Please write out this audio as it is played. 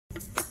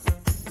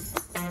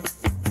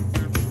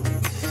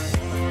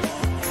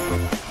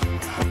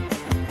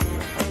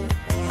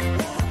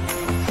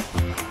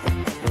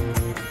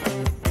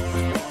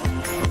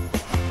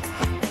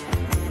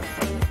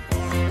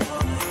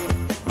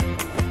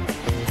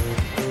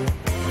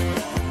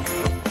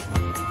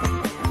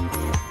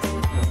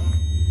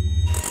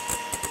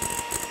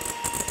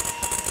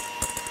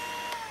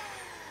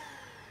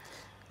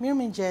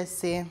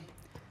mëngjesi.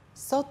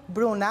 Sot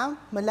Bruna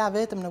më la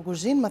vetëm në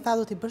kuzhinë, më tha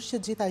do t'i bësh që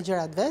gjitha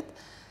gjërat vetë.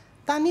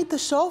 Tani të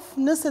shoh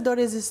nëse do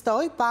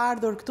rezistoj pa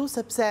ardhur këtu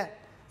sepse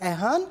e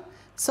hën.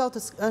 Sot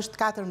është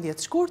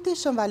 14 shkurti,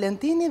 Shën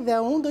Valentini dhe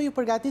unë do ju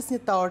përgatis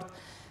një tortë.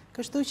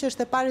 Kështu që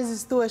është e pa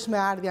rezistueshme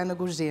ardhja në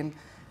kuzhinë.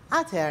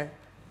 Atëherë,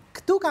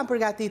 këtu kam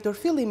përgatitur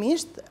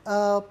fillimisht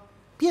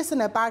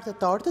pjesën e parë të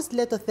tortës,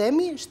 le të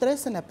themi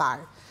shtresën e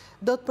parë.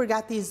 Do të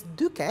përgatis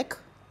 2 kekë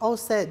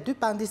ose 2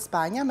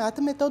 pandispanja me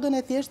atë metodën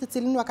e thjeshtë të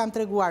cilën ua kam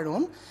treguar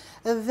unë,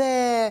 dhe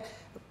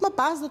më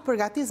pas do të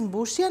përgatis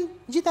mbushjen,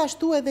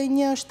 gjithashtu edhe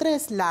një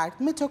shtres lart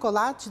me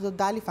çokollatë që do të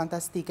dali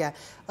fantastike.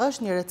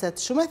 Është një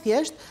recetë shumë e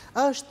thjeshtë,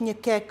 është një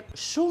kek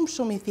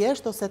shumë i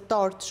thjeshtë ose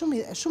tortë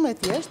shumë e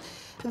thjeshtë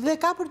dhe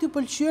ka për t'ju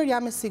pëlqyer,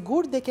 jam e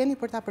sigurt dhe keni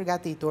për ta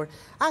përgatitur.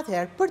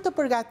 Atëherë, për të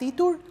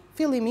përgatitur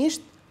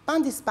fillimisht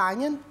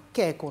pandispanjen,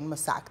 kekun më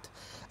saktë.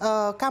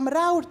 Kam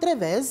rrahur 3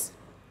 vezë,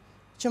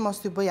 që mos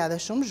t'ju bëja dhe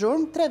shumë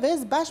zhurmë, 3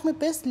 vezë bashkë me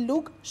 5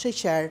 lugë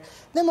sheqer.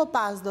 Dhe më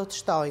pas do të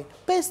shtoj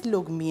 5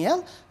 lugë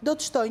miell, do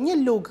të shtoj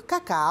 1 lugë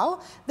kakao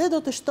dhe do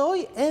të shtoj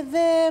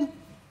edhe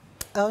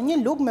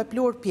 1 lugë me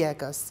pluhur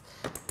pjekës.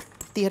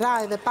 T'i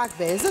raj edhe pak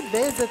vezët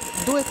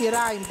duhet t'i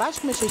rajnë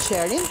bashkë me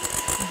sheqerin,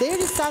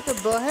 derisa të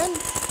bëhen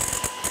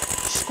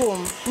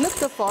shkumë në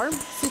këtë formë,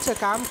 si që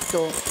kam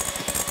këtu.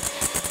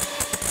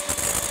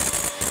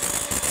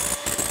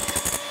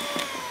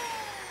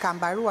 Kam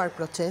mbaruar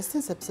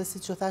procesin, sepse si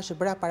që thashë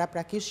bëra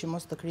paraprakisht që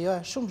mos të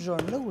krijoja shumë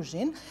zhurmë në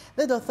kuzhinë,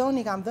 dhe do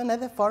thoni kam dhënë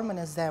edhe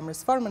formën e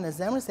zemrës. Formën e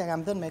zemrës ja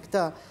kam dhënë me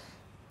këtë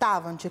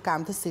tavën që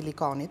kam të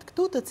silikonit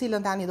këtu, të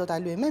cilën tani do ta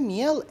luaj me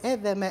miell,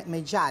 edhe me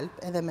gjalp,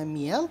 edhe me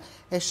miell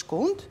e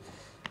shkund,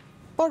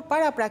 por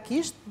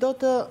paraprakisht do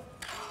të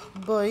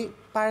bëj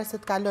para se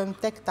të kalojmë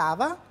tek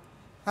tava.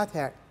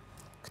 Atëherë,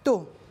 këtu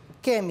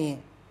kemi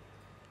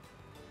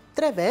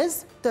 3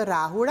 vezë të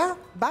rrahura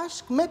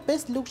bashkë me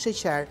 5 lugë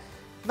sheqer.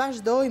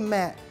 Vazhdoj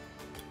me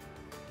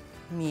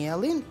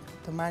miellin,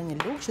 të marrë një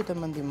lugë që të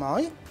më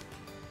ndihmoj.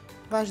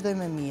 Vazhdoj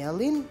me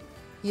miellin,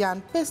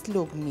 janë 5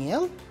 lugë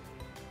miell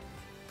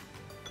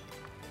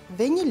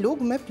dhe 1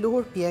 lugë me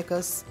pluhur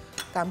pjekës.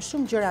 Kam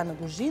shumë gjëra në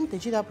kuzhinë,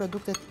 të gjitha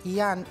produktet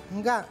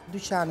janë nga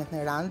dyqanet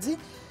Neranxi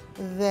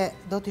dhe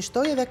do t'i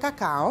shtoj edhe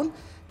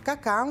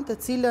kakaon të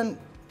cilën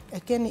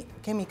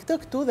kemi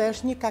këtë këtu dhe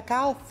është një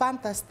kakao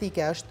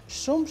fantastike, është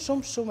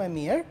shumë e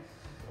mirë.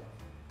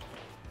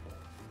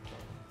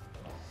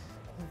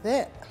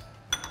 Dhe,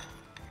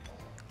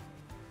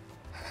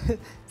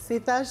 si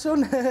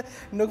thashun,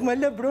 nuk më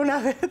lë Bruna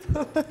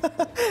vetëm.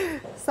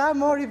 Sa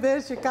mori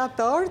vesh që ka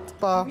tortë,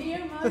 po.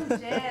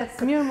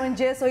 Mirë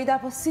mëngjes, Oida,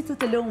 po si të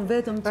lëmë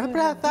vetëm ty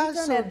në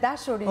ditën e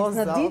dashurisë,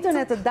 në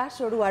ditën e të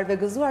dashuruar,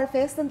 gëzuar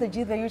festën të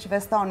gjithve ju që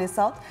festoni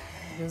sot.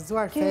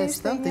 Gëzuar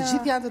festën, të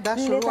gjithë janë të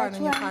dashuruar në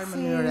një farë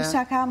mënyre. Si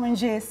shaka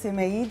mëngjesi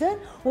me Idën,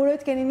 uroj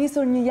të keni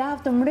nisur një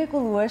javë të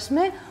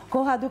mrekullueshme,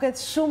 koha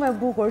duket shumë e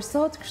bukur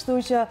sot, kështu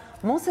që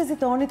mos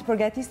hezitoni të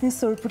përgatisni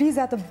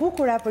surpriza të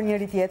bukura për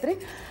njëri tjetrin,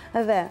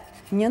 dhe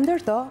një ndër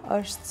to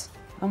është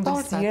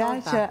ëmbëlsira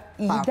që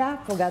Ida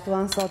po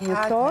gatuan sot, një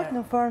tortë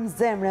në formë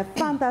zemre,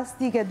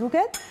 fantastike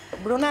duket.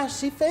 Bruna,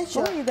 shife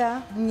që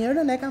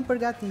njërën e kam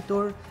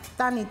përgatitur,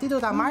 tani ti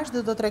do ta marrësh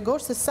dhe do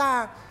t'tregosh se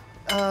sa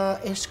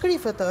e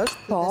shkrifët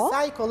është, dhe sa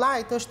i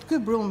kollajt është ky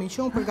brumi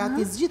që unë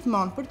përgatis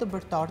gjithmonë për të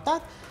bërë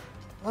tortat,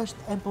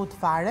 është e butë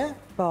fare,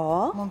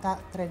 mund ta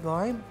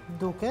tregojmë,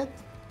 duket,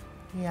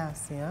 ja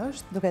si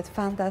është. Duket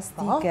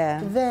fantastike.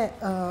 Dhe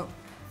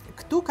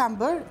këtu kam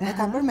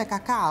bërë me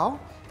kakao,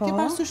 ke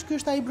parasysh ky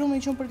është ai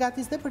brumi që unë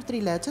përgatis dhe për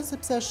 3 leçën,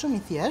 sepse është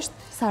shumë i thjeshtë.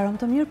 Sa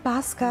aromë të mirë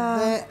paska.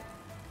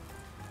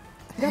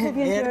 Erdhe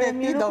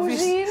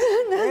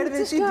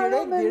ti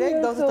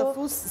direkt do të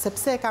fus,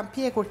 sepse kam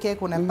pjekur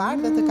kekun e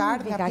parë dhe të ka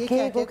ardhur nga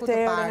pjekja e kekut të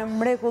parë.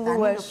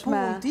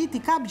 Mrekullueshme.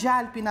 Ti kap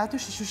gjalpin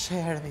aty që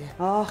erdhi.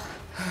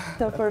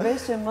 Të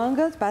përveç që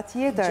mëngët,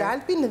 patjetër.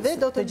 Gjalpin dhe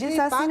do të gjithë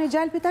sasin e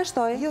gjalpit ta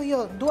shtoj.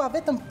 Jo, dua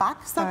vetëm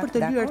pak sa për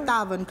të lyer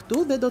tavën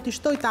këtu dhe do t'i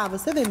shtoj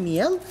tavës edhe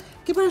miell.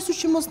 Ke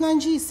parasysh që mos na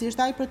ngjisi,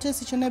 është ai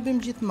procesi që ne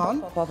bëjmë gjithmonë.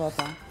 Po.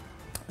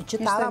 Ishte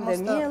dhe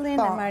miellin, e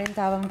marim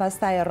tavën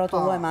pastaj e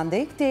rrotullojmë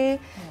andej këti,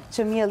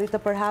 që mielli të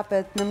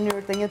përhapet në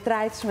mënyrë të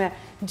njëtrajtshme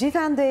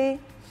gjithandej.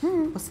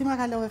 Po si ma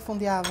kalove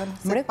fundjavën,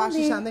 se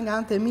pashish ande nga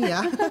ante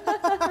mia.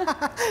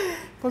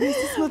 Po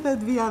misis më të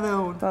vija dhe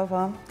unë.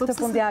 Po. Të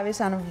fundjavë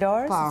isha në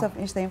Vlorë,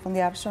 sepse ishte një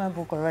fundjavë shumë e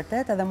bukur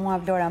vërtet, edhe mua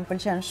Vlora më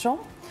pëlqen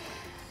shumë.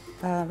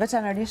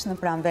 Veçanërisht në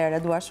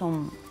pranverë, dua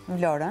shumë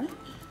Vlorën.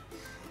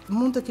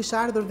 Mund të kisha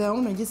ardhur dhe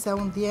unë, megjithse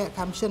unë dje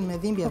kam qenë me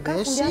dhimbje veshi. Ka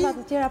fundjava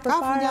të tjera përpara.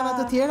 Ka fundjava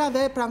të tjera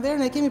dhe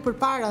pranverën e kemi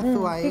përpara,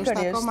 thuaj. Është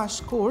akoma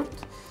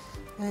shkurt.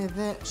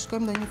 Dhe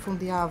shkojmë dhe një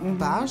fundjavë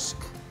bashk.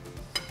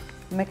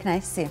 Me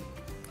kënaqësi.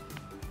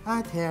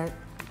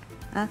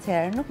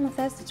 Atëherë, nuk më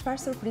thes se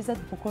çfarë surprizat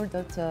bukur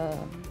do të...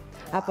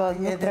 Apo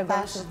nuk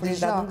tregon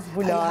surprizat, nuk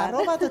zbulohet.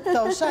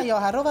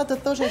 Harrova të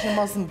thosha që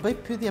mos më bëj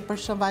pyetje për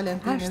Shën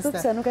Valentinin. Ashtu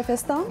pse nuk e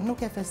feston?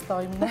 Nuk e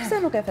festojmë. Pse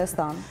nuk e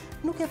feston?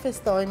 Nuk e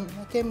festojmë,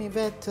 kemi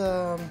vetë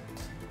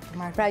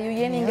Pra ju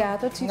jeni nga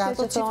ato çifte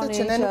që thoni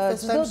që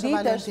çdo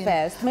ditë është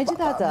fest.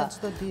 Megjithatë,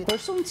 për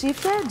shumë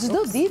çifte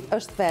çdo ditë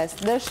është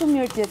fest dhe shumë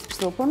mirë të jetë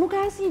kështu, por nuk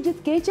ka asnjë gjë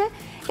të keqe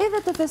edhe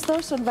të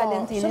festosh Shën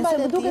Valentinin, se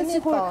më duket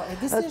sikur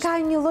ka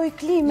një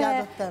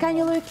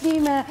lloj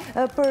klime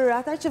për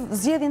ata që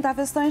zgjedhin ta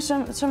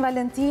festojnë Shën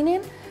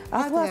Valentinin.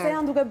 Atua se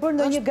janë duke bërë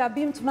ndonjë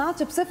gabim të madh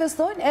që pse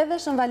festojnë edhe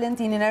Shën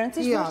Valentinin. E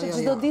rëndësishme është që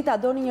çdo ditë ta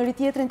doni njëri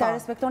tjetrin, ta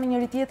respektoni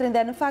njëri tjetrin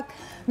dhe në fakt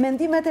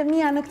mendimet e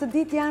mia në këtë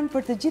ditë janë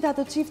për të gjithë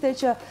ato çifte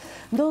që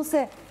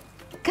ndonse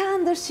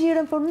kanë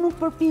dëshirën, por nuk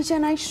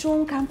përpiqen aq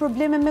shumë, kanë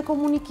probleme me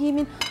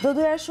komunikimin. Do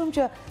doja shumë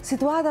që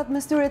situatat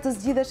mes tyre të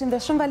zgjidheshin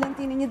dhe Shën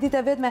Valentini një ditë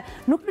e vetme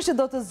nuk është që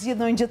do të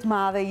zgjidhë ndonjë gjë të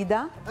madhe,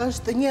 Ida.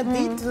 Është një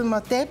ditë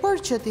më tepër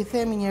që t'i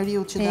themi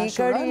njeriu që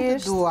dashurojmë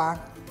të dua.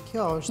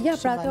 Ja,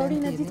 pra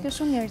teorinë e ditë ke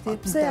shumë mirë ti.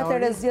 Pse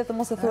atëherë zgjedh të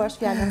mos e thuash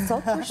fjalën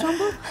sot, për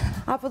shembull,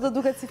 apo të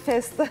duket si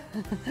fest?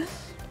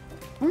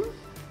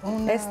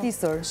 E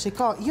stisur.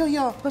 Shiko,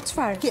 jo. Po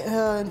çfarë?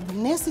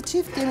 Ne si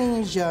çift kemi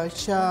një gjë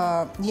që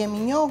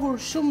jemi njohur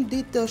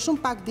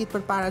shumë pak ditë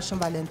përpara Shën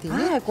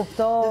Valentinit. E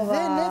kuptova.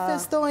 Dhe ne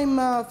festuam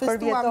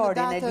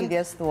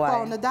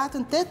në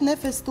datën 8, ne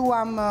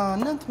festuam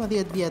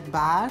 19 vjet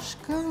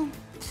bashkë.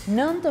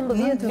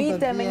 19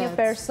 vite me një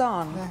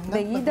person.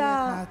 Dhe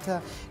Ida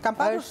kam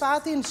patur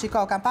fatin,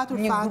 shiko, kam patur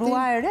fatin. Një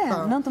grua e re,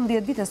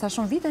 19 vite, sa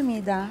shumë vite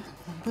mi Ida?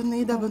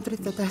 Ida bën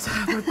 38,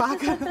 për pak.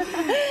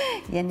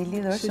 Jeni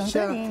lidhur shumë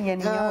të rinj,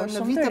 jeni njohur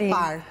shumë të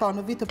rinj. Po,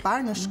 në vit të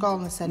parë në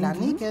shkollë në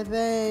Selanik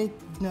edhe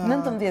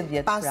 19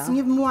 vjet pra. Pas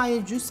një muaj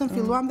e gjysmë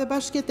filluam dhe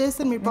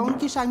bashkëjetesën, mirë po unë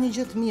kisha një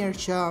gjë të mirë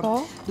që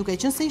duke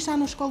qenë se isha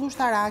në shkollë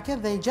ushtarake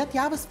dhe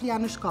gjatë javës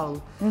flija në shkollë.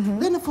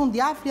 Dhe në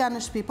fundjavë flija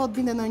në shtëpi, po të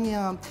binte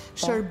ndonjë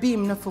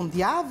shërbim në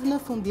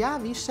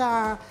fundjavë isha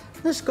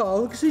në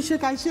shkollë, kështu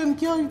që ka qenë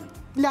kjo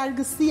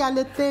largësia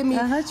le të themi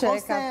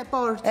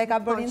e ka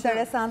bërë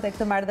interesante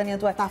këtë marrëdhënie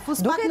tuaj.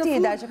 Duket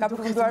Ida që ka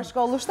përfunduar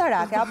shkollë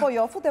ushtarake apo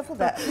jo, fute.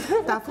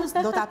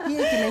 Do ta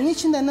pjeki me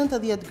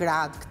 190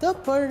 gradë këtë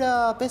për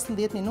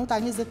 15 minuta,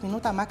 20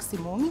 minuta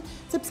maksimumi,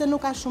 sepse nuk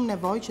ka shumë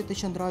nevojë që të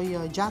qëndroj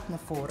gjatë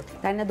në furrë.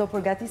 Tani ne do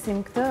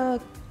përgatisim këtë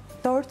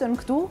tortën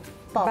këtu,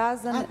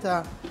 bazën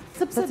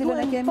sepse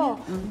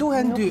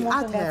duhen dy.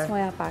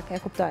 Atëherë pak, e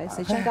kuptoj,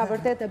 se që ka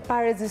vërtet e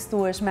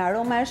parezistueshme,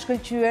 aroma e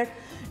shkëlqyer,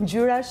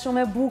 ngjyra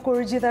shumë e bukur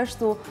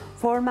gjithashtu,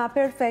 forma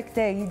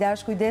perfekte. Ida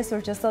është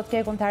kujdesur që sot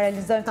kekun ta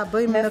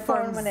realizojmë me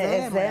formën e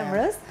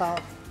zemrës.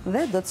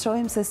 Dhe do të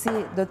shohim se si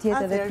do të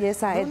jetë edhe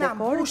pjesa e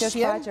dekorit, që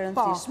është kaq e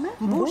rëndësishme.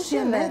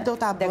 Mbushjen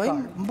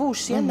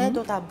ne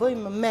do ta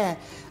bëjmë me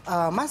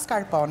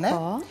mascarpone,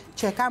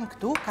 që kam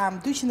këtu,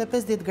 kam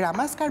 250 gram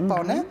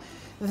mascarpone.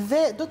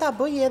 Dhe do ta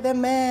bëj edhe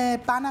me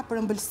panna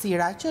për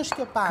ëmbëlsira, që është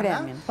kjo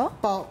panna.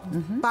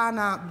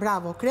 Panna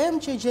Bravo Krem,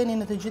 që gjeni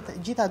në të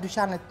gjitha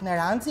dyqanet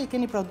Neranxi,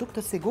 keni produkt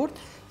të sigurt,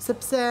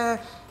 sepse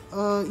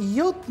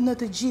jo në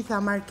të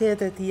gjitha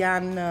marketet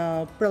janë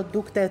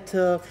produktet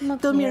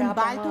të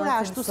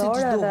mirëmbajtura ashtu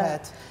siç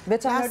duhet.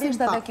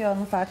 Veçanërisht edhe kjo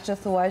në fakt që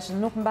thuaj,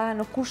 nuk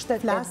mbahen në kushtet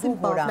e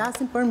dukura.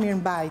 Flasim për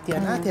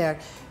mirëmbajtjen. Atëherë,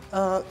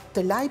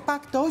 të laj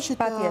pak to që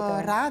të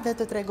ra dhe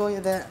të tregoj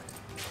edhe.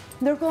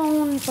 Ndërkohë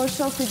unë po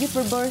shoh të gjithë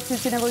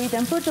përbërësit që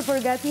nevojiten për të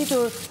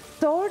përgatitur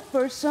tortë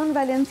për Shën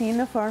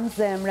Valentin në formë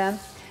zemre.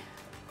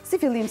 Si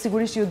fillim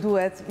sigurisht ju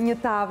duhet një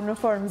tavë në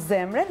formë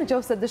zemre,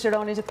 nëse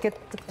dëshironi që të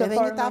ketë këtë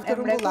formën e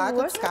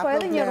mrekullueshme, po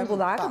edhe një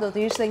rrumbullak do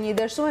të ishte një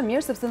ide shumë e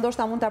mirë, sepse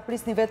ndoshta mund ta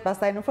prisni vetë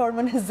pastaj në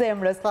formën e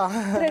zemrës.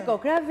 3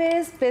 kokra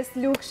vezë, 5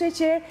 lugë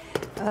sheqer,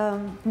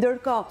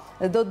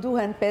 ndërkohë do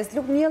duhen 5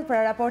 lugë miell,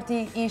 pra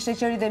raporti i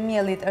sheqerit dhe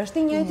miellit është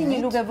i njëjti,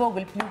 një lugë e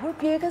vogël pluhur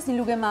pjekës, një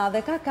lugë e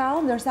madhe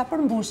kakao, ndërsa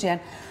për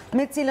mbushjen,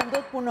 me cilën do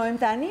të punojmë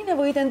tani,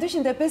 nevojiten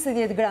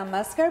 250 gram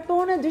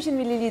mascarpone, 200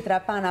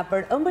 ml panna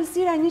për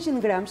ëmbëlsira, 100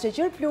 gram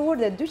sheqer pluhur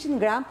dhe 200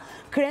 gram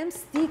krem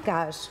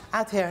stikash.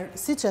 Atëherë,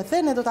 siç e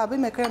the, ne do ta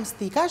bëjmë me krem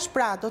stikash,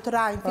 pra do të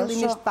rajmë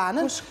fillimisht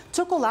panën,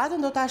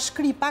 çokollatën do ta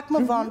shkri pak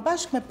më vonë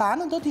bashkë me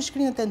panën, do t'i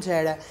shkri në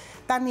tenxhere.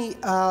 Tani,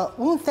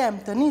 unë them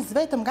të nis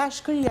vetëm nga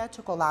shkrirja e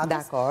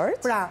çokollatës.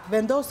 Pra,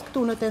 vendos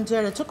këtu në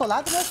tenxhere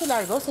çokolatën ose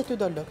largo se ty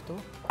do lë këtu.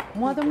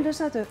 Mua do më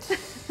lësh aty.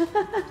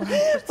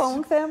 Po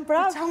unë kthehem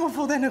prap. Qa më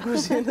fute në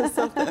kuzhinë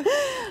sot?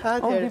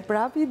 O, vi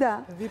prap, Ida.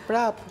 Vi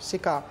prap,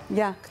 shika.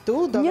 Këtu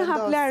do vendos... Një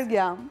hap larg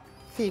jam.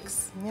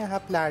 Fiks, një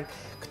hap larg.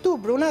 Këtu,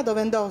 Bruna, do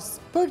vendos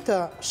për të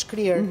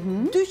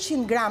shkrirë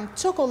 200 gram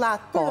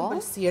çokollatë për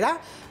ëmbëlsira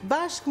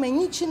bashkë me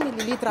 100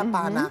 ml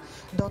panna.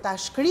 Do ta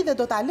shkri dhe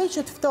do ta lë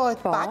që të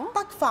ftohet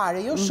pak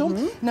fare, jo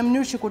shumë, në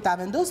mënyrë që kur ta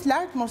vendos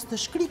lart mos të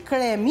shkri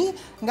kremi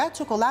nga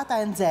çokolata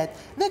e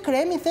nxehtë. Dhe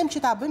kremi them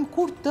që ta bëjmë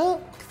kur të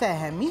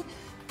kthehemi.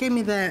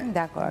 Kemi dhe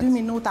 2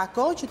 minuta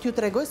kohë që t'ju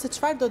tregoj se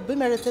çfarë do të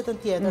bëjmë me recetën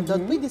tjetër. Do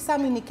të bëj disa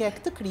mini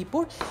kekë të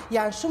kripur,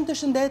 janë shumë të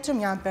shëndetshëm,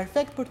 janë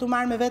perfekt për t'u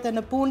marrë me vete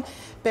në punë,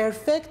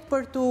 perfekt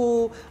për t'u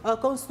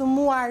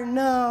konsumuar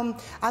në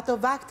ato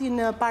vaktin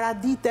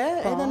paradite,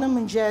 edhe në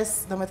mëngjes,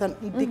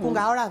 domethënë diku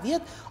nga ora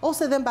 10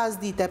 ose edhe mbas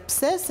dite.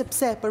 Pse?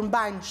 Sepse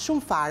përmbajnë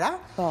shumë fara,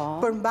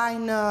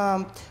 përmbajnë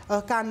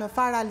kanë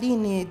fara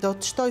lini, do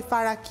të shtoj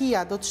fara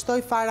kia, do të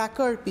shtoj fara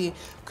kërpi.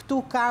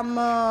 Këtu kam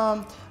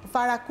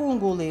fara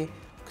kungulli,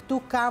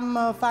 këtu kam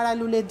fara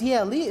lule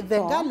dielli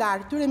dhe nga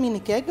lart këtyre mini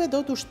kekëve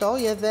do t'u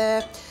shtoj edhe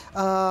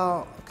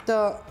këtë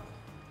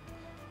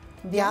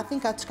djathin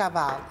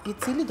kaçkavall, i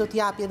cili do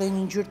t'japi edhe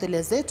një ngjyrë të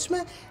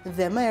lezetshme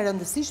dhe më e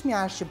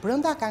rëndësishmja është që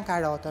brenda kanë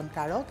karotën.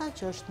 Karota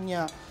që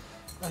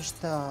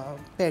është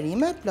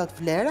perime, plot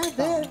vlera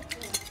dhe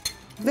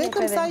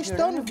vetëm sa i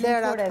shton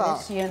vlerat po.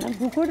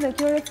 Bukur dhe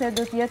kjo recetë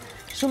do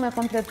t'jetë shumë e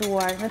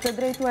kompletuar. Në të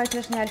drejtuar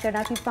që është një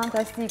alternativë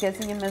fantastike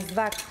si një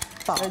mesvak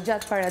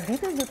gjatë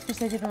paraditës, do të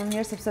kishte gjithë më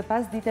mirë sepse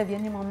pas dite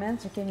vjen një moment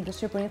që keni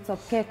dëshirë për një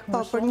copë kekë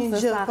më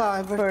shumë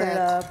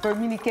për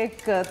mini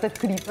kekë të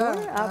kripur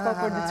apo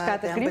për diçka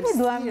të kripur,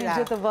 duam një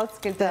gjë të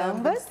vogël të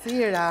ëmbël.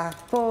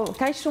 Po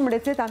ka shumë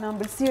receta me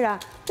ëmbëlsira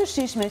të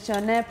shijshme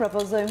që ne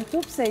propozojmë këtu,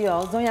 pse jo?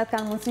 Zonjat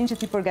kanë mundësinë që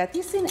t'i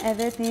përgatisin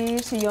edhe t'i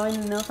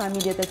shijojnë në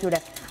familjet e tyre.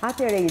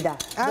 Atëherë Ida,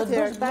 do të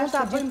bësh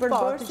bashkë të gjithë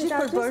përbërësit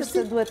aty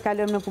sepse duhet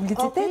kalojmë në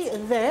publicitet.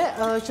 Dhe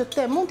që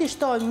te mund t'i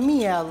shtojmë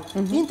miell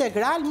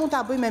integral, mund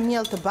t'a bëjmë me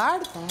miell të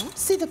bardhë,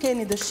 si të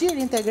keni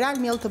dëshirë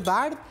integral miell të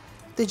bardhë,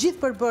 të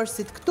gjithë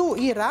përbërësit këtu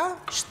i ra,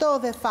 shto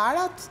dhe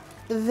farat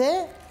dhe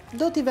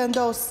do t'i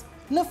vendos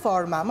në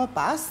forma më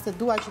pas, se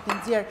dua që t'i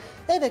nxjerr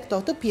edhe këto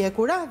të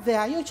pjekura dhe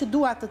ajo që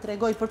dua të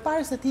tregoj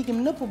përpara se t'ikim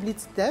në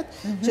publicitet,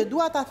 që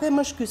dua ta them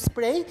është ky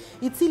sprej,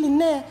 i cili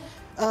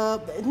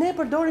ne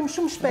përdorim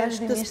shumë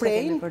shpesh të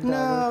sprejin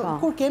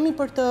kur kemi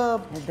për të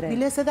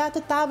biles edhe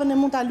atë tavën e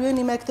mund ta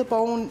lyeni me këtë, po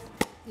unë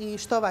i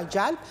shtova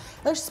gjalp,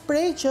 është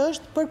sprej që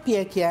është për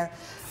pjekje.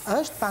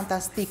 Është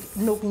fantastik,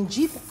 nuk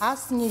ngjit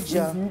asnjë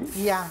gjë.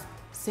 Ja,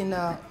 si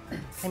në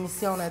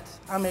emisionet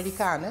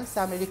amerikane,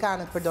 se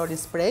amerikanët përdorin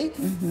sprej,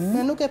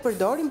 ne nuk e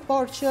përdorim,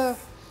 por që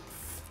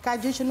ka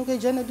gjë që nuk e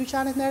gjen në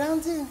dyqanet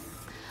Neranxi?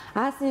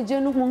 Asnjë gjë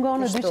nuk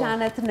mungon në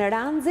dyqanet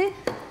Neranxi.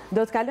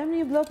 Do të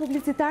kalojmë një blog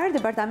publicitar,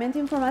 Departamenti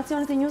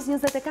Informacionit i News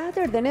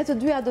 24, dhe ne të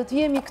dyja do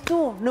të jemi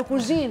këtu në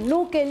kuzhinë,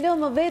 nuk e lë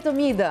më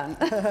vetëm Idën.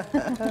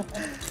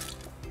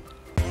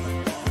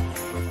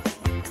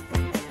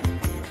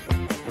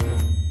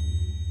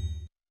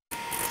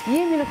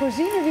 Jemi në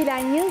kuzhinë në Vila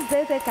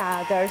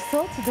 24,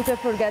 sot duke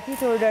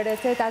përgatitur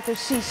receta të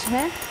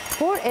shijshme,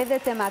 por edhe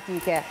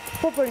tematike.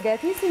 Po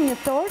përgatisim një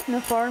tortë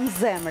në formë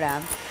zemre.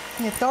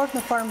 Një tortë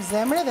në formë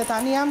zemre dhe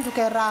tani jam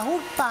duke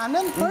rrahur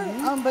panën për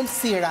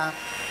ëmbëlsira.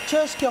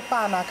 Që është kjo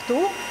pana këtu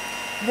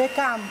dhe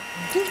kam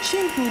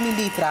 200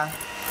 ml.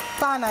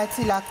 Pana e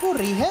cila ku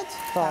rrihet,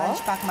 ka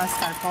është pak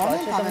mascarpone,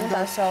 që të mund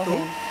të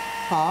shohim.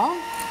 Po,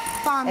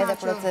 pana edhe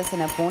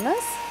procesin e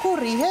punës. Ku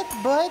rrihet,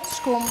 bëhet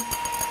shkum.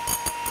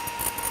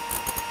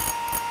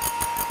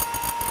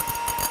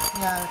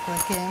 Ja, ku e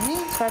kemi.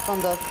 Çfarë po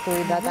ndodh këtu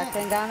Ida? Ta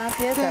kthe nga ana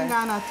tjetër? Kthe nga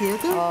ana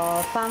tjetër.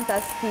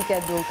 Fantastike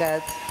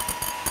duket.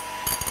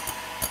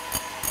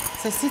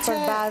 Se si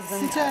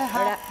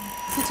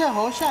që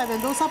hosha e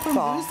vendosa për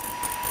mbys.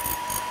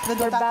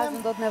 Për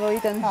bazën do të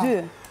nevojiten 2.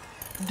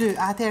 2,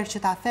 atëherë që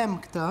ta them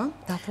këtë,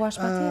 ta thuash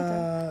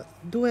patjetër.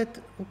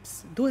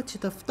 Duhet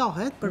që të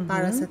ftohet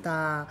përpara se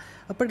ta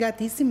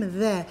përgatisim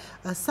dhe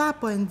sa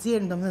po e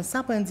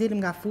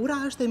nxjerrim nga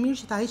fura, është e mirë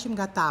që ta heqim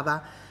nga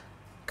tava.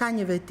 Ka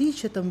një veti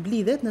që të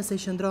mblidhet, nëse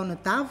i qëndron në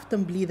tavë, të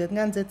mblidhet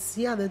nga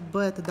nxehtësia dhe të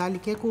bëhet të dalë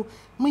keku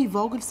më i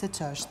vogël se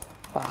ç'është.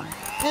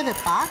 Edhe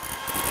pak.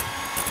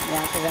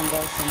 Ja, të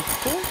vendosim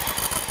këtu.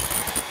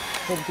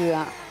 Të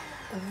dyja.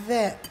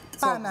 Dhe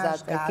pana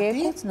është gati.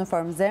 Kekut në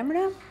formë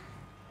zemre.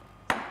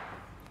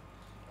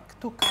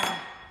 Këtu ka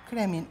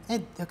kremin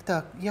e këtë,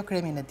 jo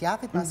kremin e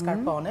djathit,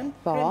 mascarponen.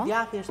 Krem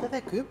djathi është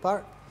edhe ky,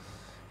 por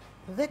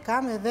dhe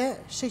kam edhe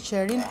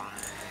sheqerin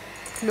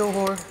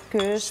pluhur.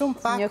 Ky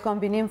është një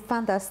kombinim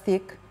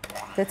fantastik,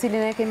 të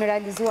cilin e kemi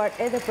realizuar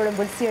edhe për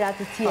ëmbëlsira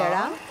të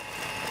tjera,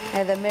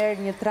 edhe merr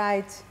një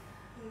trajt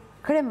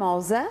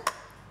kremoze,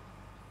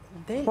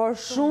 por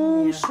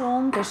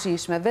shumë të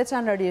shijshme,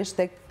 veçanërisht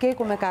te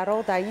keku me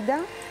karrota Ida.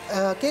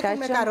 Keku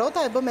me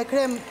karrota e bë me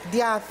krem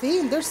djathi,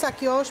 ndërsa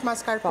kjo është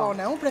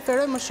mascarpone. Unë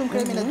preferoj më shumë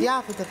kremin e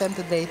djathit, të them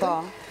të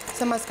drejtën,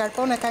 se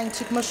mascarpone ka një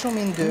çik më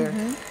shumë i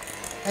ndyrë.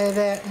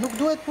 Edhe nuk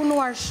duhet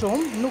punuar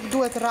shumë, nuk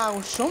duhet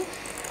rrahur shumë,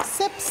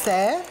 sepse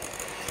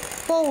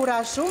po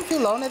ura shumë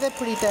fillon edhe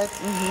pritet.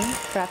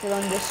 Pra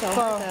fillon dhe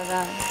shohet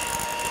edhe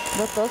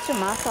do të thotë që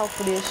masa u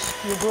prish,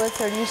 ju duhet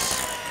sërish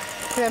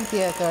krem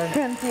tjetër.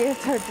 Krem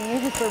tjetër të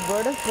njëjtit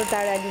përbërës për ta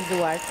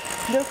realizuar.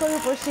 Ndërkohë ju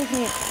po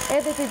shihni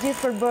edhe të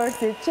gjithë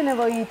përbërësit që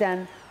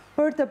nevojiten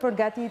për të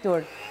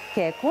përgatitur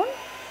kekun,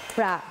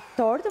 pra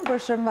tortën për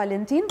Shën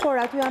Valentin,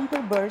 por aty janë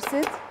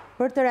përbërësit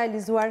për të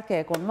realizuar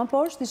kekun. Më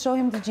poshtë i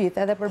shohim të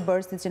gjithë edhe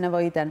përbërësit që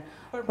nevojiten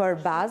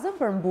për bazën,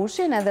 për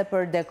mbushjen edhe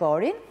për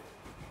dekorin.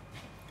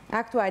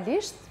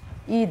 Aktualisht,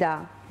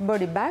 Ida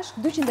bëri bashk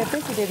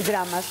 250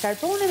 gram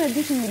mascarpone me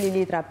 200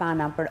 ml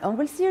panna për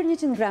ëmbëlsirë,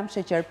 100 gram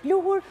sheqer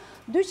pluhur,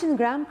 200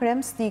 gram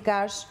krem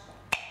stikash.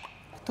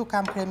 Këtu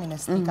kam kremin e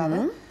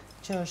stikave,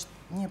 që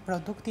është një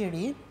produkt i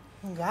ri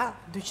nga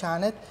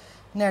dyqanet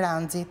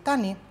Neranxi.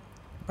 Tani,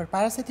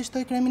 përpara se t'i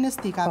shtoj kremin e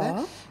stikave,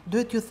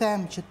 duhet ju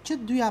them që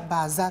dyja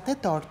bazat e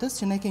tortës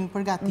që ne kemi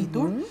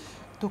përgatitur,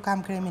 këtu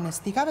kam kremin e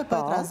stikave, po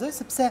e trazoj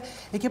sepse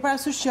e ke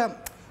parasysh që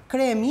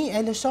kremi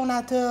e lëshon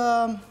atë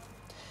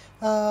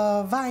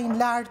vajin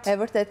lart. E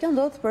vërtet, kjo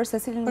ndodh për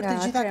secilin nga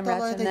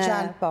kremrat që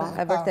ne, po,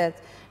 e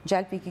vërtet.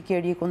 Gjalpi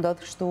kikiriku ndodh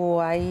kështu,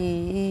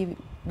 ai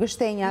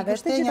gështenjave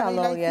të gjitha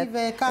llojet.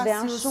 Dhe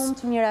janë shumë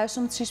të mira,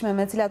 shumë të shijshme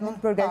me cilat mund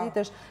të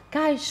përgatitesh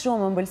kaq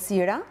shumë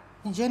ëmbëlsira.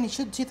 I gjeni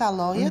që të gjitha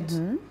llojet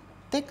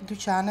tek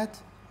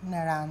dyqanet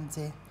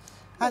Neranxi.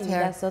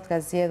 Atëherë sot ka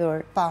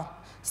zgjedhur. Po,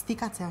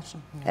 stikat janë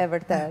shumë mirë. E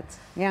vërtet,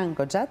 janë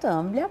goxha të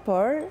ëmbla,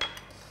 por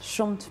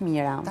shumë të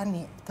mira.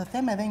 Tani, të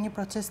them edhe një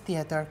proces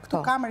tjetër.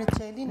 Këtu kam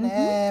reçelin e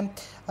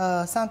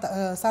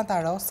Santa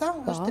Rosa,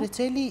 është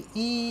reçeli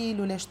i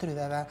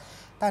luleshtrydheve.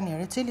 Tani,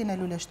 reçelin e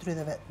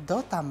luleshtrydheve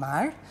do ta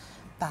marr,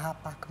 ta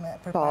hap pak me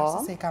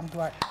përpara se i kam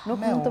duar me ujë. Nuk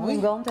mund të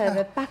mungonte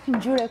edhe pak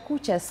ngjyrë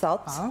kuqe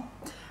sot.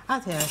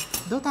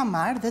 Atëherë, do ta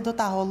marr dhe do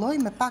ta holloj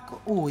me pak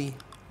ujë.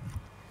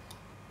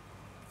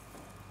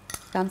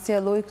 Kam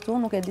sjell ujë këtu,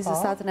 nuk e di se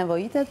sa të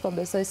nevojitet, po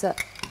besoj se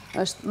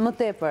është më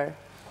tepër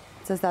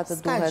se sa të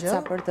duhet,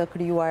 sa për të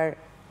krijuar.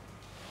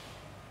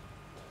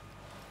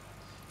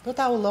 Do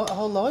ta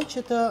holloj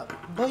që të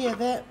bëj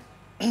edhe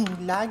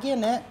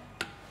lagjen e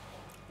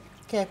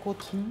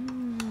kekut.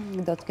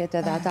 Do të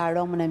ketë edhe atë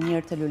aromën e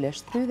mirë të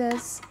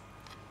luleshtrydhes.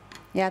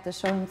 Ja të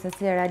shohim se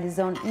si e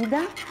realizon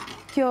Ida.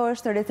 Kjo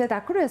është receta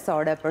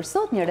kryesore për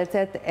sot, një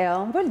recetë e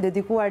ëmbël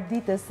dedikuar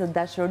ditës së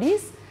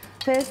dashurisë,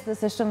 festës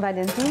së Shën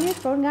Valentinit,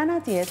 por nga ana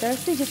tjetër,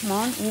 si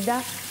gjithmonë, Ida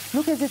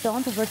nuk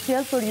heziton të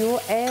përcjell për ju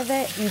edhe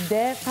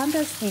ide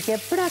fantastike,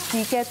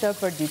 praktike të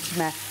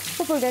përditshme.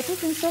 Po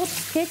përgatisim sot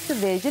kekë të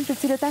vegjël, të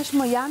cilët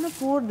tashmë janë në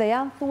furrë dhe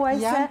janë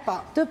thuajse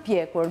të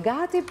pjekur,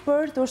 gati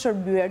për të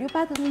shërbyer. Ju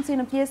patët mundësi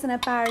në pjesën e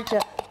parë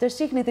që të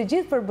shihni të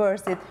gjithë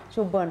përbërësit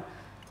që u bën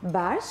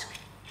bashk.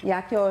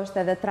 Ja, kjo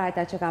është edhe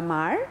trajta që ka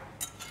marrë.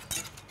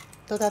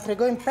 Do ta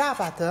tregojmë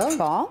prapë atë.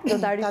 Po, do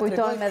ta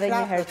rikujtojmë edhe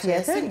një herë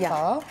tjetër, ja,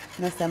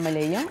 nëse më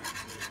lejon.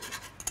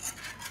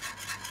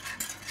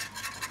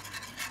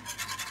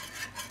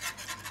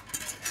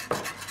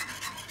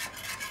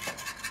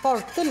 Por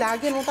këtë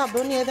lagje mund ta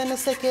bëni edhe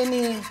nëse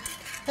keni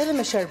edhe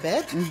me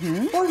sherbet,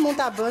 por mund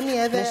ta bëni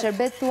edhe me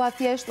sherbet thua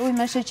thjesht ujë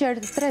me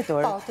sheqer të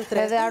tretur,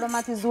 edhe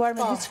aromatizuar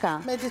me diçka.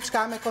 Me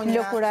diçka, me konjak,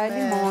 lëkura e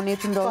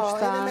limonit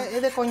ndoshta.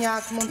 Edhe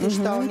konjak mund të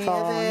shtoni,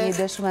 edhe një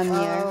ide shumë e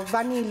mirë.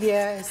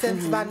 Vanilje,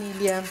 esencë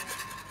vanilje.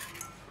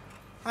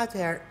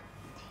 Atëherë,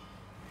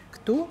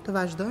 këtu të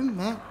vazhdojmë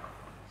me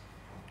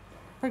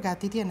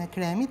përgatitjen e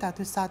kremit,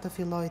 aty sa të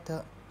filloj të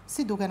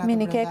si duken ato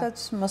mini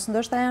kekët, mos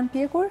ndoshta janë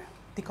pjekur?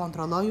 Ti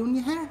kontrolloj unë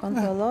një herë.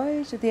 Kontrolloj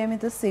që të jemi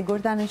të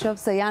sigurta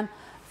nëse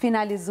janë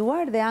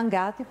finalizuar dhe janë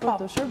gati për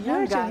të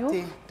shërbyer që ju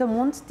të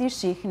mund t'i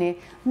shihni.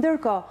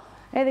 Ndërkohë,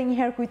 edhe një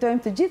herë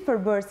kujtojmë të gjithë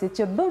përbërësit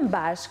që bëm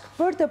bashk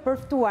për të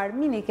përftuar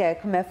mini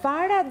kek me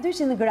fara,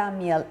 200 gram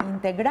miell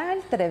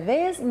integral, 3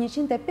 vezë,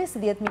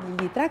 150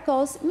 ml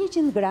kos,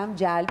 100 gram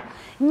gjalp,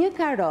 1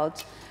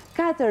 karot,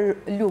 4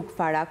 lugë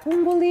fara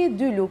kungulli,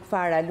 2 lugë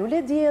fara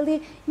lule dielli,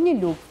 1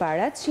 lugë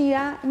fara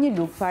chia, 1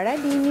 lugë fara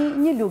lini,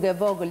 1 lugë e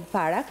vogël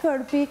fara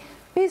kërpi,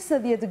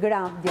 50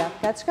 gram djath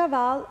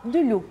kaçkavall,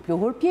 2 lugë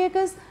pluhur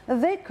pjekës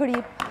dhe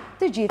krip.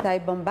 Të gjitha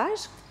i bëm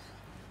bashk,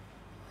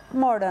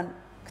 morën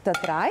këtë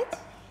trajt,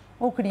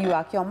 u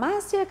krijua kjo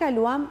masje,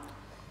 kaluam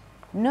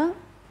në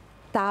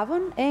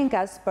tavën e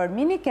enkas për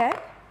mini kek.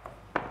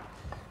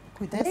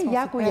 Kujdes mos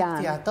i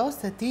prekti ato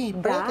se ti i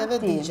prek edhe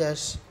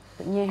digjesh.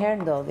 Një herë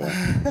ndodhi.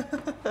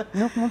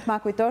 Nuk mund të ma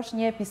kujtosh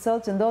një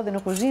episod që ndodhi në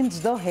kuzhinë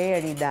çdo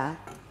herë, Ida.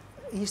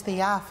 Ishte i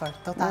afër,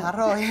 do ta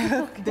harroj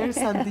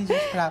derisa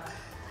ndigjesh prapë.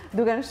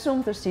 Duken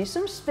shumë të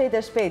shijshëm, shpejt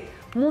e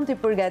shpejt mund t'i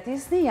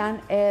përgatisni, janë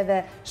edhe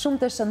shumë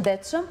të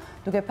shëndetshëm,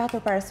 duke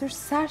patur parasysh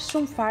sa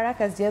shumë fara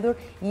ka zgjedhur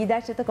Ida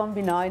që të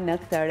kombinojë në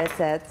këtë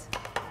recetë.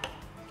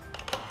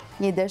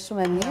 Një ide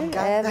shumë e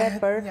mirë edhe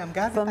për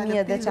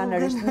fëmijët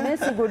veçanërisht, me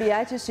siguri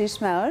aq që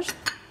shijshme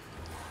është.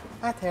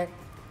 Atëherë,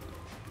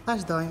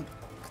 vazhdojmë.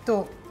 Këtu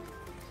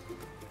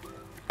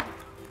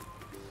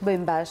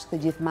bëjmë bashkë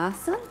të gjithë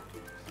masën,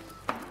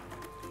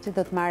 që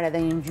do të marrë edhe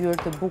një ngjyrë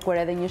të bukur,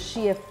 edhe një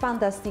shije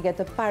fantastike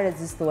të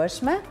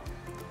parezistueshme.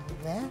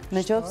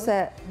 Në qoftë se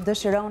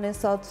dëshironi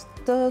sot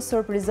të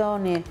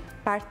surprizoni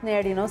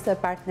partnerin ose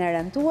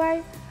partneren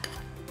tuaj,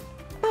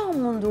 pa u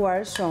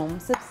munduar shumë,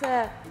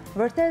 sepse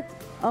vërtet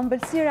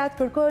ëmbëlsirat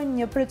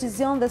kërkojnë një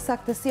precizion dhe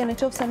saktësi, në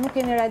qoftë se nuk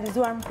keni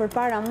realizuar më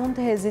përpara mund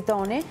të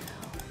hezitoni,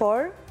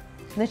 por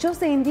në qoftë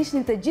se i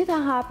ndiqni të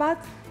gjitha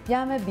hapat,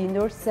 jam e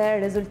bindur se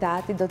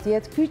rezultati do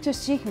t'jetë ky që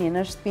shihni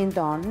në shtëpinë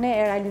tonë. Ne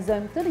e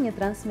realizojmë këtë në një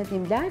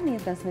transmetim live, në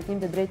një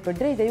transmetim të drejtë për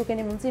drejtë, dhe ju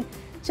keni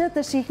mundësinë që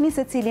të shihni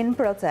secilin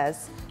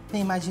proces.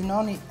 Ne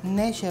imagjinoni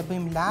ne që e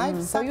bëjmë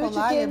live, sa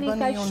kollaj e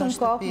bëni ju në shtëpi. Po ju që keni kaq shumë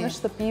kohë në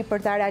shtëpi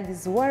për ta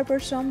realizuar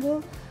për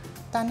shembull,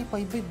 tani po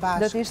i bëj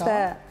bashkë. Do të ishte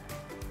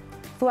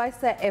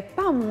thuajse e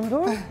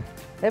pamundur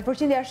dhe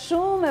përqindja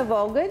shumë e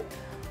vogël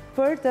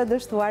për të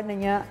dështuar në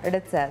një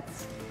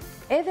recetë.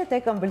 Edhe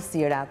tek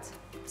ëmbëlsirat.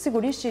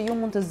 Sigurisht që ju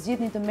mund të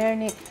zgjidhni të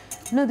merrni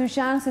në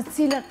dyqan se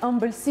cilën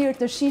ëmbëlsirë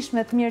të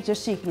shijshme të mirë që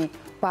shihni.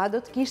 Pa do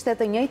të kishte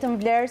të njëjtën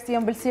vlerë si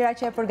ëmbëlsira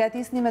që e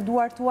përgatisni me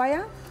duart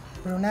tuaja?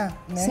 Bruna,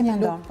 me Si një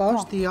mendon? lugë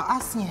poshtë, jo,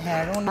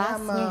 asnjëherë. Unë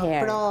jam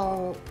pro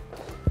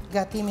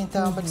gatimin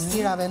të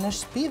ëmbëlsirave në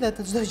shtëpi dhe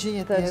të çdo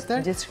gjëje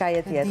tjetër.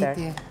 Gjithçkaje tjetër.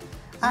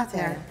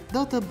 Atëherë,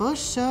 do të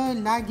bësh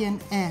lagjen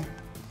e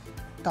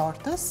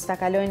tortës. Ta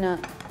kaloj në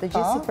të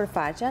gjithë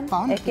sipërfaqen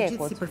Po, në e të gjithë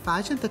kekut.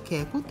 sipërfaqen të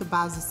kekut, të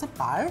bazës së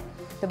parë.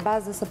 Të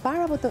bazës së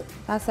parë apo të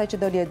asaj që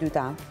do li e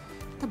dyta?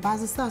 Të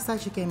bazës së asaj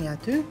që kemi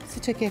aty,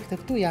 siç e ke këtë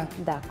këtu ja.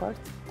 Dakor.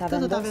 Këtë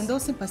do ta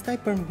vendosim pastaj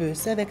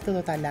përmbys, edhe këtë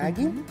do ta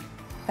lagim.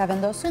 Ta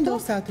vendos këtu?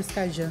 Vendosa aty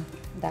s'ka gjë.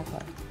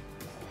 Dakor.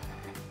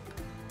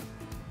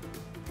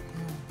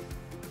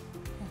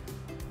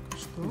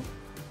 Kështu.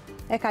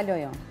 E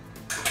kaloj jo.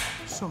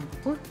 Shumë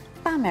bukur.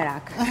 Pa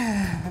merak.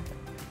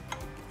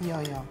 Jo.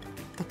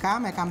 Të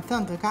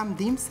kam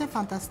dimse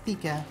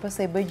fantastike. Po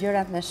se i bëj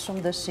gjërat me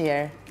shumë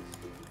dëshirë.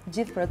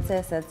 Gjithë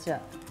proceset që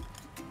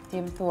ti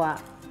më thua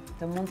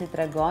të mund t'i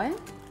tregojnë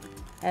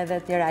edhe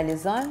t'i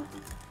realizojnë,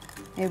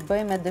 i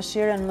bëj me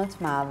dëshirën më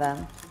të madhe.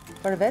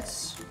 Përveç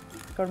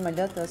kur më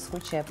lë të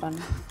skuqepën.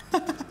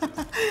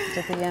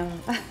 Që të jem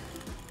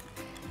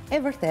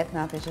e vërtet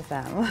në atë që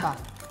them.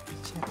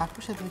 Pa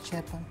kush e do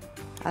qepën?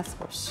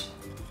 Askush.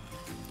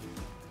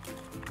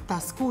 Ta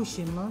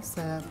skuqim më,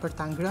 se për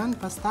ta ngrënë,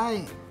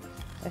 pastaj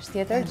është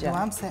tjetër gjë.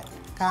 duam se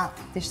ka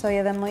Ti shtoj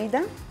edhe më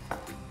ida?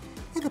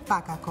 edhe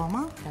pak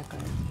akoma. Dakor.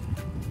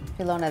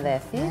 Fillon edhe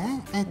e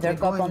thith, e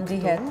ndërkohë po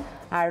ndihet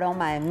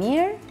aroma e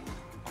mirë.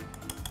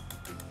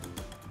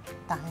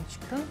 Ta heq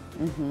këtë.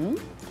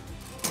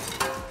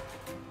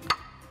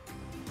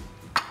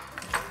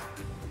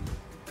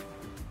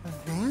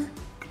 Dhe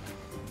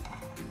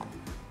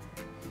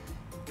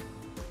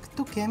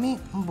këtu kemi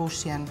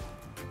mbushjen.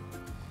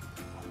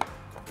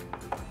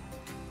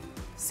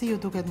 Si ju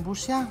duket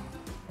mbushja?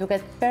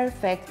 Duket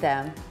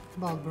perfekte.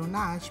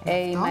 Bruna, aq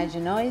E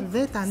imagjinoj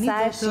sa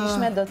e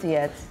shijshme do të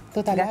jetë.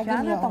 Do ta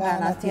lagim apo nga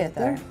ana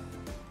tjetër.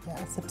 Ja,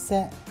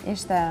 sepse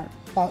Ishte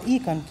po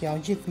ikën kjo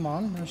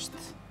gjithmonë, është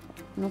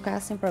nuk ka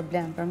asnjë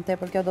problem, për më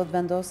tepër kjo do të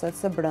vendoset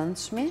së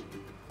brendshmi.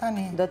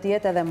 tani. Do të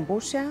jetë edhe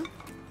mbushja.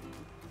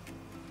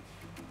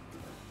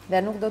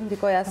 Dhe nuk do të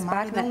ndikoj as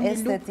pak në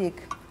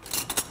estetik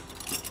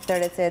të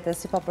recetës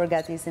si po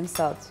përgatisim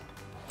sot.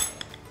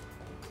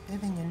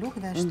 Edhe një lugë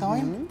dhe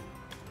shtojmë.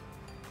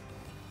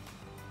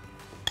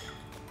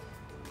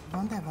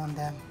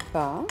 Vonde.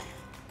 Po.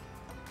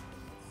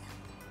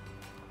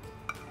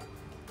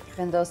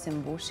 Vendosim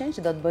mbushjen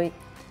që do të bëj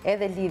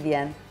edhe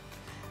lidhjen.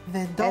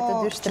 Dhe do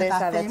që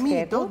ta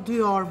themi, do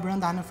 2 orë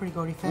brenda në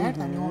frigorifer,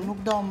 tani unë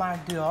nuk do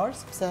marr 2 orë,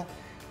 sepse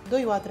do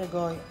ju a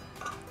tregoj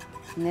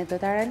Ne do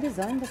ta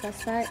realizojmë dhe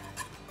pastaj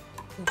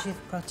të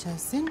gjithë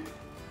procesin.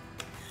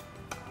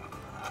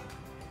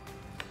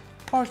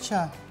 Por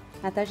që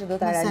ata që do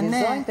ta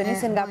realizojnë të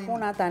nisin nga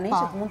puna tani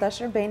që të mund ta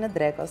shërbejnë në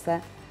drek ose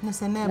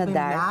nëse ne në bëjmë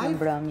darkë, në live,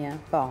 mbrëmje.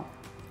 Po.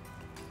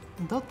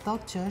 do të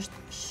thotë që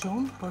është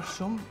shumë për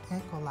shumë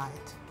e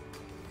kollajt.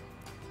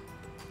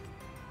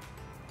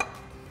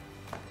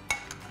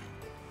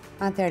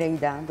 Atëherë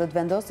Ida, do të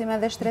vendosim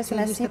edhe shtresën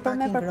e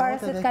sipërme përpara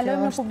se të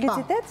kalojmë në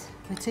publicitet?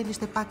 Receli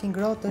ishte pak i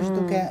ngrohtë, është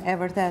duke E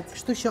vërtet.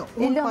 Kështu që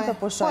unë po të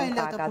pushoj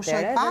pak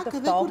atëherë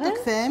dhe kur të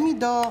kthehemi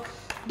do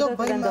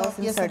bëjmë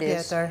pjesën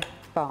tjetër.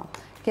 Po.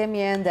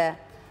 Kemi ende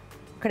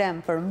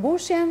krem për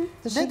mbushjen,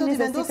 të Dhe do shihni t'i se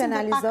si vendosim dhe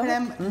pak finalizohet.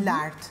 krem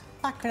lart.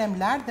 Pak krem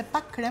lart dhe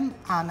pak krem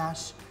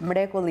anash.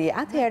 Mrekulli.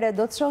 Atëherë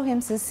do të shohim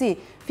se si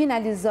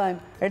finalizojmë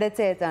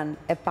recetën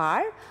e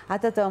parë,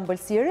 atë të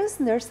ëmbëlsirës,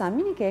 ndërsa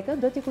mini kekët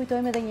do t'i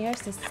kujtojmë edhe një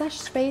herë se sa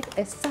shpejt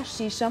e sa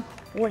shijshëm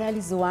u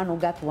realizuan, u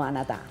gatuan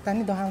ata.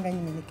 Tani do ham nga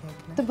një mini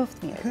kekë. Të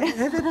bëft mirë.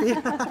 Edhe ti.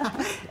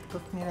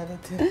 Bëft mirë edhe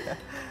ti.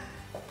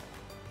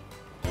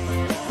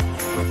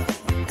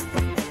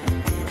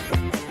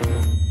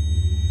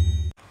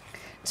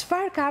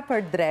 Çfarë ka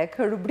për drek?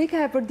 Rubrika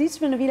e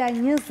përditshme në Vila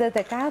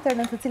 24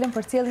 në të cilën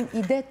përcjellim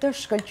ide të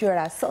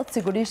shkëlqyera. Sot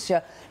sigurisht që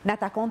na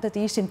takon të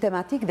ishim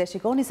tematik dhe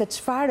shikoni se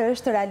çfarë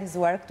është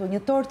realizuar këtu,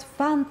 një tortë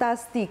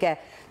fantastike,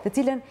 të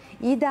cilën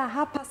Ida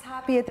hap pas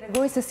hapi e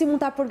tregoi se si mund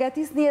ta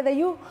përgatisni edhe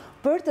ju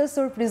për të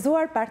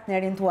surprizuar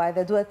partnerin tuaj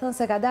dhe duhet thënë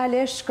se ka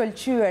dalë e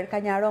shkëlqyer,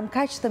 ka një aromë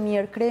kaq të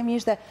mirë, kremi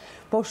ishte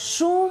po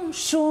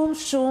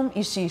shumë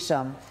i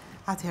shijshëm.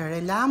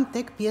 Atëherë lam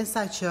tek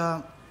pjesa që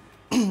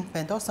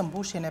vendosëm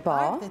mbushjen e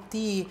parë dhe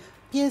ti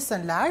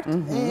pjesën lart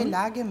e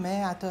lage me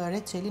atë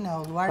reçelin e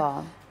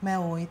holluar me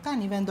ujë.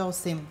 Tani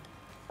vendosim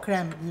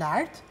krem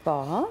lart.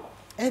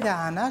 Edhe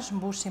anash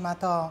mbushim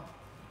ato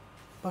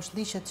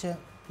poshtë që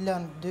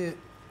lën 2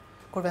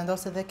 kur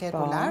vendoset dhe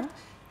keku lart,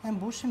 e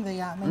mbushim dhe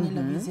ja me një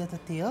lëvizje të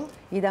tillë.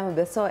 Ida më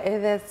beso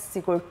edhe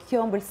sikur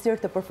kjo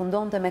ëmbëlsirë të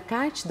përfundonte me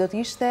kaq, do të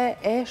ishte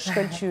e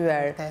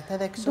shkëlqyer.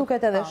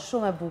 Duket edhe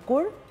shumë e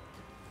bukur.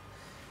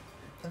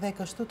 Dhe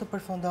kështu të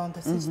përfundonte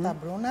siç ta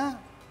Bruna.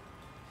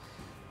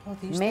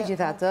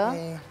 Megjithatë,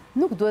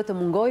 nuk duhet të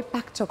mungoj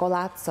pak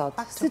çokollatë sot.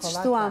 Siç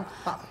thuam,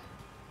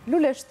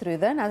 lule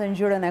shtrydhen, atë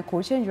ngjyrën e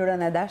kuqe,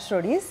 ngjyrën e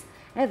dashurisë,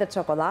 edhe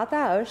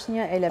çokolata është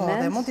një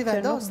element që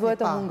nuk duhet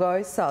të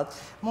mungoj sot.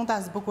 Mund ta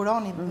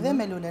zbukuroni dhe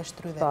me lule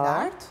shtrydhe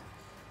lart.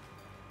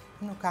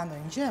 Nuk ka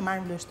ndonjë gjë, e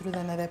marrim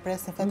lështrydhen edhe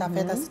presin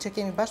feta si që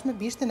kemi bashkë me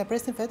bishtin, e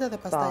presin feta dhe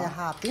pastaj e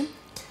hapim.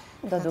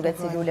 Do duket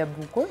si lule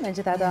bukur,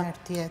 megjithatë.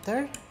 Njëherë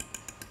tjetër.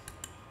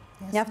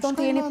 Mjafton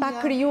të jeni pak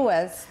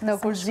krijues në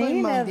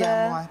kuzhinë edhe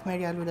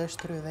merja lule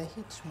shtrydhe,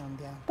 hiç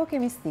mendja. Po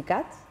kemi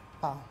stikat.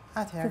 Po,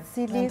 atëherë.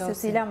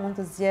 Secila mund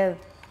të zgjedh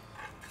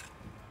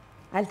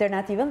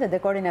alternativën dhe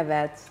dekorin e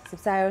vet,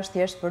 sepse ajo është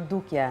thjesht për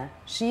dukje.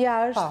 Shija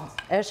është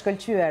e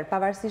shkëlqyer,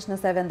 pavarësisht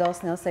nëse e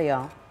vendosni ose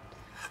jo.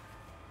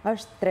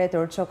 Është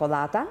tretur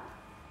çokollata.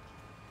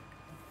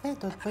 Do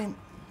të bëjmë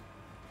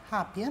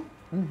hapjen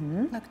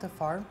në këtë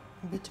formë,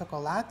 mbi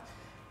çokollatë,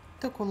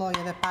 të kulloj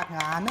edhe pak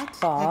nga anët,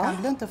 e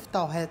kam lënë të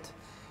ftohet.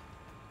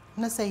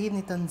 Nëse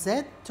hidhni të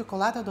nxehtë,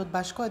 çokolata do të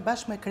bashkohet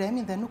bashkë me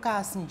kremin dhe nuk ka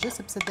asnjë gjë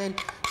sepse del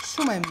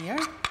shumë e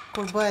mirë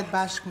kur bëhet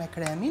bashkë me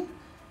kremin.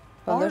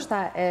 Po ndoshta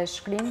e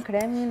shkrin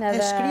kremin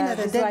edhe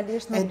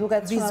vizualisht nuk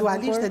duket shumë e bukur.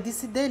 Vizualisht e di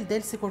si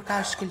del sikur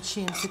ka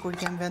shkëlqim, sikur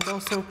kem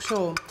vendosur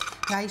kështu,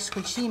 nga i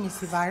shkëlqimi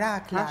si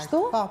varak lart.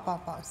 Ashtu? Po,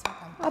 sa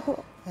kam.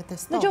 E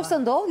testova. Nëse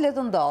ndodh, le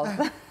të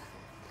ndodh.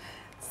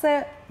 Se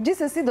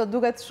gjithsesi do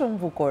duket shumë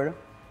bukur.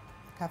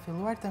 Ka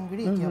filluar të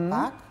ngrit jo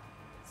pak.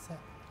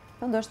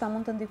 Po ndoshta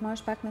mund të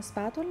ndihmosh pak me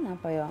spatulën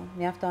apo jo?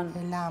 Mjafton.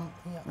 E lam,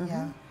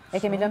 ja. E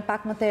kemi lënë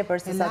pak më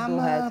tepër se sa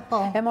duhet.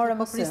 E morëm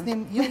më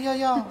prisnim.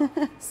 Jo.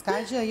 S'ka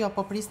gjë, jo,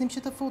 po prisnim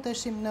që të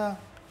futeshim në.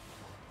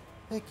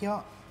 Dhe kjo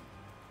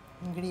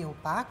ngriu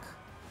pak.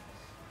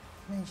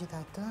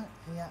 Megjithatë,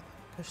 ja,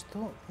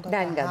 kështu do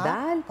ta hap. Nga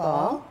dal,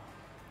 po.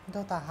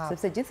 Do ta hap.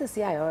 Sepse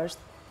gjithsesi ajo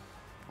është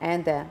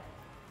ende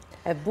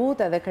e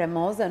butë edhe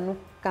kremoze, nuk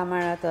ka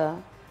marrë atë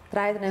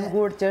trajtën e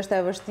ngurtë që është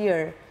e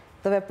vështirë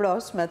të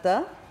veprosh me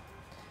të.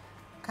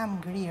 Kam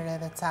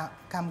grirë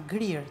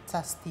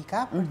ca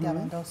stika për t'ja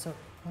vendosur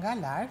nga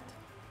lart.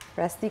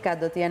 Pra stika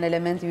do t'jenë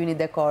elementi ynë i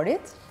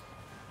dekorit.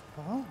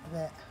 Po,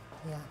 dhe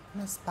ja,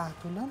 me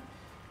spatulën,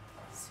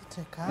 si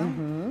që kam,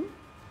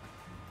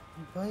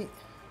 bëj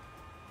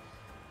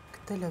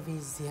këtë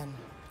lëvizjen.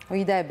 O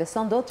ide,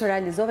 beson do të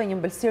realizove një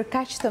ëmbëlsirë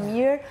kaq të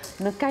mirë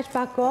në kaq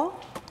pak kohë?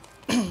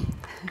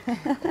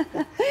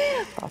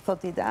 Po,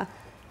 thot ide.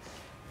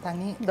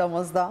 Tani,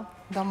 domosdo,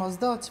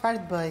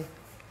 çfarë të bëj?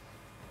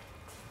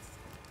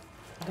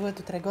 Duhet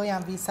të tregoj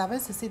anvisave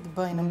se si të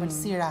bëjnë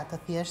ëmbëlsira të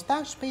thjeshta,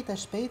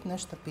 shpejt në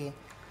shtëpi.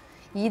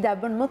 Ida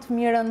bën më të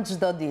mirën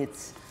çdo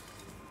ditë.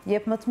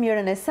 Jep më të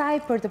mirën e saj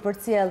për të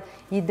përcjell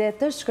ide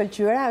të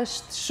shkëlqyera,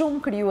 është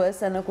shumë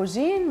krijuese në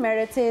kuzhinë me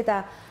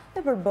receta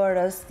dhe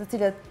përbërës të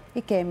cilët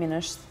i kemi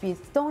në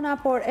shtëpitë tona,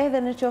 por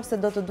edhe në qoftë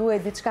se do të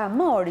duhet diçka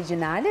më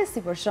origjinale,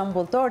 si për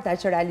shembull torta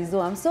që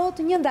realizuam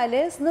sot, një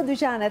ndalesë në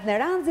dyqanet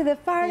Neranxi dhe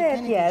fare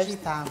e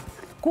thjeshtë.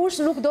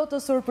 Kush nuk do të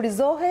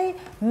surprizohej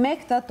me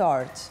këtë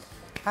tortë?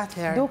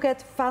 Duket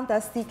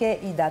fantastike,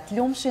 Ida, të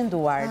lumshin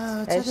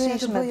duart, e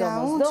shijshme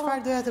domosdoshme.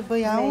 Çfarë doja të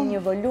bëja unë? Me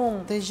një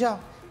volum. Dëgjoj,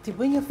 ti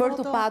bëj një foto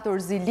për të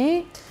patur zili.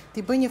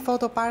 Ti bëj një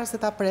foto para se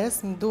ta pres,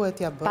 më duhet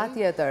t'ja bëj.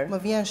 Patjetër. Më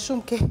vjen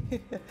shumë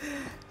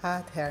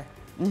Atëherë.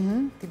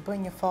 Ti bëj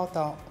një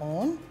foto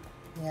unë,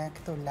 ja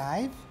këtu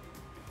live.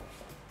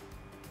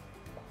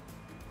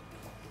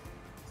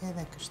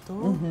 Edhe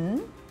kështu.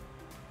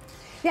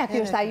 Ja,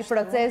 kjo është ai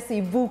procesi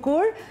i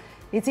bukur,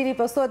 i cili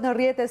postohet në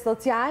rrjetet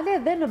sociale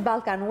dhe në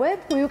Balkan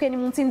Web, ku ju keni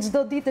mundësinë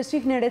çdo ditë të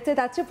shihni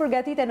recetat që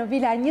përgatiten në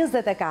Vila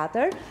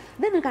 24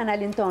 dhe në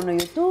kanalin tonë në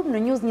YouTube, në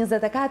News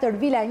 24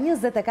 Vila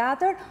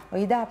 24. O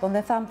Ida, po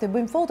ne tham të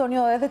bëjmë foton,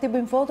 jo, edhe të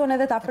bëjmë foton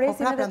edhe ta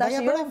presim edhe ta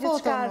shijojmë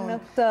gjithçka në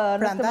këtë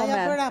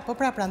moment.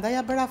 Prandaj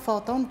ja bëra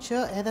foton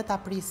që edhe ta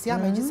prisja,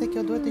 megjithëse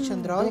kjo duhet të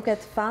qëndrojë.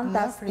 Duket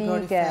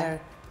fantastike.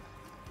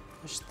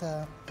 Është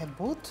e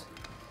butë.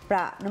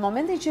 Pra, në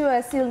momentin që ju e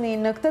sillni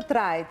në këtë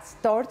trajt,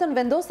 tortën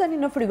vendoseni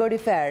në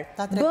frigorifer.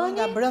 Ta tregoj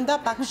nga brenda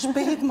pak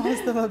shpejt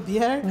mos të më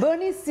bjerë.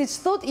 Bëni siç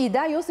thot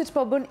Ida, jo siç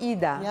po bën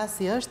Ida. Ja,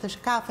 si është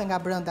kafe nga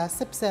brenda,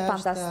 sepse është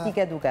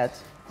fantastike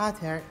duket.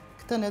 Atëherë,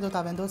 këtë ne do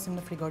ta vendosim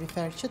në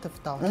frigorifer që të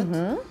ftohet.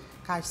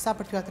 Kaq sa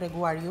për t'ju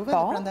treguar juve,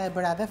 prandaj e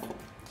bëra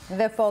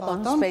dhe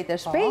foton shpejt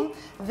e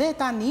shpejt. Dhe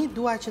tani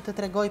dua që të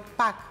tregoj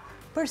pak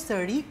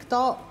përsëri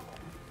këto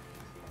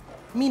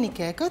mini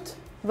kekët.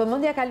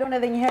 Vëmendja kalon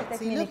edhe një herë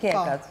tek mini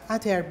kekët.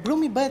 Atëherë,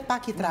 brumi bëhet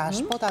pak i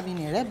trash, po ta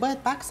vini re, bëhet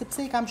pak sepse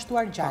i kam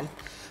shtuar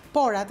gjalp.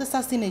 Por atë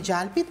sasinë e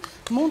gjalpit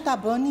mund ta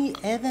bëni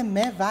edhe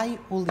me vaj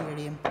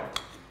ulliri.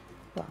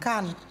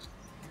 Kan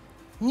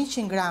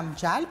 100 gram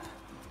gjalp,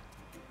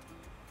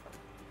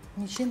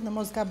 100 në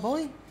mos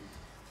gaboj,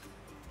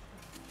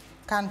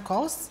 kan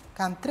kos,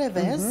 kan 3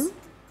 vezë,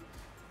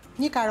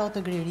 1 karotë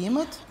të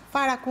gririmët,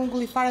 fara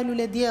kungulli, fara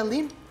lule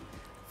dielli,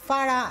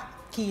 fara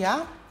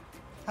kia.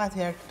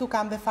 Atëherë, këtu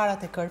kam dhe farat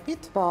e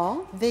kërpit,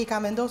 dhe i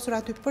kam vendosur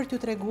aty për t'ju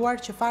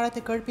treguar që farat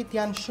e kërpit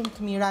janë shumë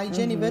të mira, i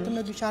gjeni vetëm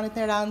në dyqanet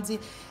Neranxi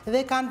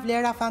dhe kanë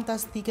vlera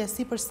fantastike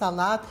si për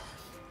sallat,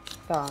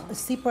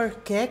 si për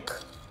kek,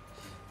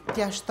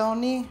 t'ja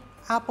shtoni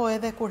apo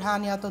edhe kur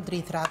hani ato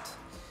drithrat.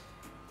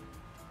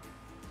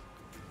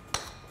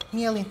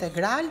 Miell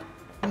integral,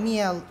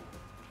 miell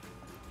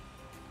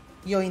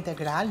jo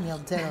integral,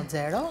 miell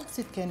 00,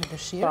 si të keni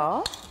dëshirë.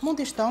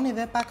 Mund t'i shtoni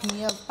dhe pak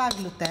miell pa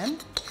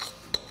gluten.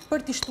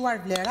 për t'i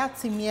shtuar vlerat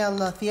si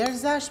miell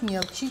thjerzash,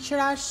 miell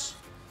qiqrash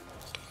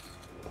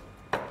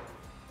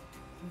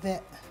dhe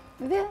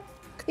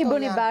i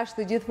bëni bashkë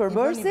të gjithë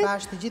përbërësit.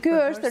 Ky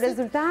është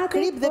rezultati.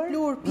 Krip dhe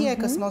pluhur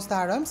pjekës mos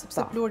ta harrojmë,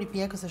 sepse pluhuri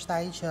pjekës është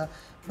ai që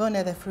bën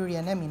edhe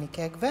fryrjen e mini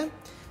kekëve.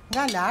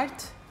 Nga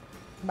lart,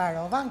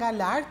 mbarova, nga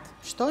lart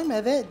shtojmë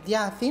edhe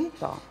djathin,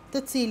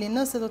 të cilin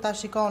nëse do ta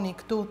shikoni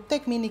këtu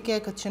tek mini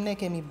kekët që ne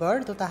kemi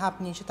bërë, do ta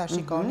hap një që ta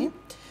shikoni.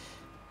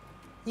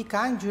 I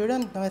ka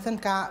ngjyrën, domethënë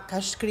ka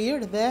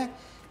shkrirë dhe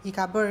i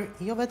ka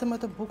bërë jo vetëm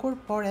më të bukur,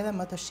 por edhe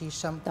më të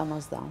shijshëm.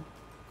 Domosdoshmë.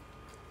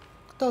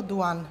 Këto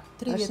duan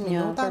 30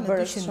 minuta në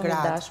 200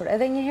 gradë.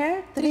 Edhe një herë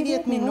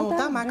 30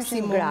 minuta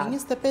maksimum,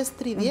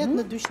 25-30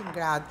 në 200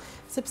 gradë,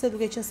 sepse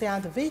duke qenë se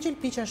janë të vegjël,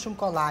 piqen shumë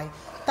kollaj.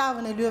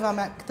 Tavën e lyeva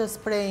me këtë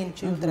sprejin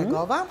që ju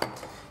tregova.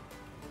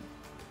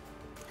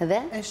 Dhe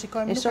e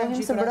shikojmë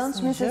së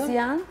brendshme se si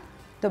janë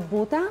të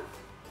buta,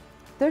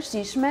 të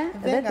shijshme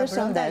dhe të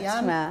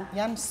shëndetshme.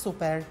 Janë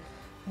super.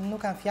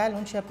 Nuk kanë fjalë,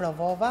 unë që e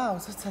provova,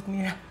 ose sa të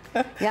mira.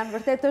 Janë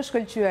vërtet të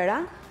shkëlqyera.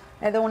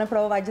 Edhe unë e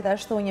provova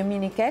gjithashtu një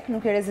mini kek,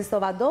 nuk i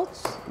rezistova dot,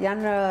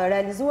 janë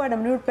realizuar në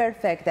mënyrë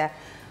perfekte.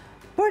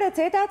 Për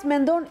recetat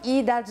mendon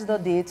Ida çdo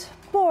ditë,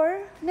 por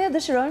ne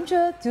dëshirojmë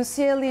që t'ju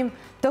sjellim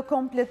të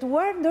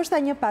kompletuar ndoshta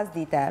një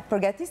pasdite.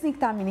 Përgatisni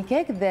këta mini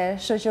kek dhe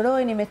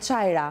shoqërojeni me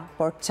çajra,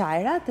 por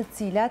çajra të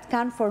cilat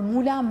kanë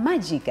formula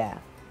magjike.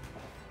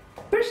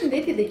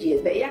 Përshëndetje të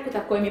gjithëve, ja ku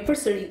takojmë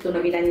përsëri këtu në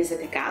Vila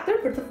 24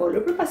 për të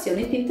folur për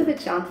pasionin tim të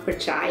veçantë për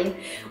çajin.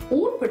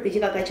 Unë, për të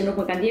gjithë ata që nuk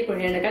më kanë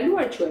ndjekur herën e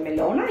kaluar, quhem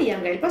Elona,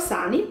 jam nga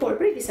Elbasani, por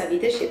prej disa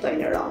vitesh jetoj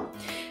në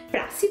Romë.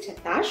 Pra, siç e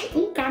thash,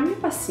 unë kam një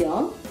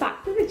pasion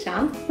pak të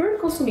veçantë për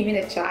konsumimin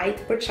e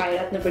çajit, për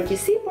çajrat në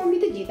përgjithësi, por mbi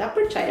të gjitha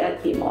për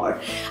çajrat bimor.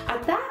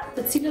 Ata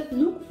të cilët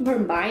nuk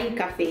përmbajnë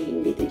kafein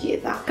mbi të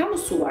gjitha. Kam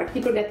mësuar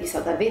t'i përgatis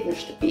ata vetë në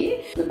shtëpi,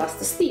 në bas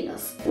të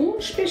stinës.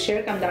 Unë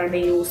shpeshherë kam darë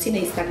me ju si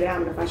në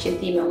Instagram, në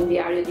faqen time Un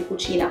Diario di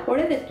Cucina, por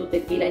edhe këtu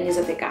tek Vila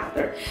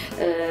 24,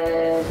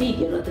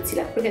 video në të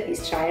cilat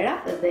përgatis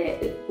çajrat dhe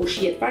u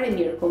shihet fare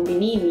mirë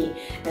kombinimi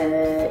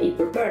i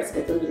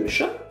përbërësve të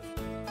ndryshëm.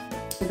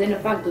 Dhe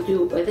në fakt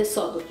edhe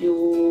sot do t'ju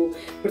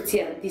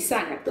përcjell disa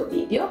nga këto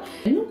video.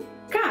 Nuk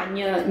ka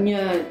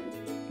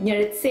një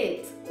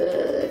recetë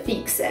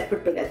fikse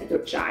për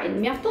përgatitur çajin.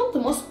 Mjafton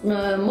të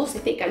mos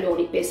i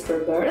kaloni 5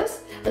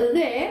 përbërës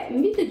dhe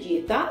mbi të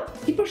gjitha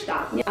i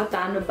përshtatni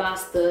ata në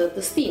bazë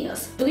të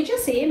stinës. Duke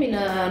qenë se jemi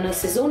në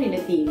sezonin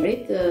e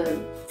dimrit,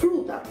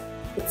 frutat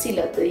të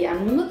cilat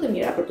janë më të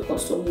mira për të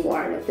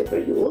konsumuar në këtë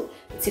periudhë,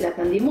 të cilat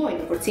na ndihmojnë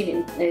në forcimin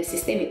e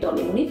sistemit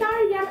tonë imunitar,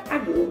 janë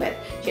agrumet,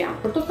 që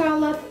janë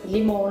portokallat,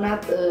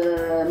 limonat,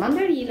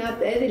 mandarinat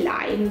edhe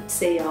lajm,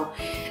 pse jo.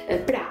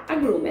 Pra,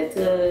 agrumet,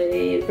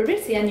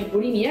 përveç se janë një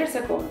burim i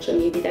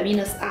jashtëzakonshëm i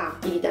vitaminës A,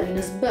 i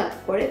vitaminës B,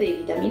 por edhe i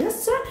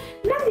vitaminës C,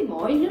 na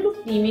ndihmojnë në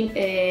luftimin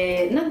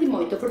na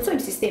ndihmojnë të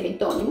forcojmë sistemin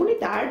tonë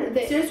imunitar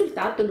dhe si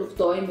rezultat të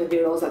luftojmë me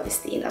virozat e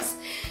stinës.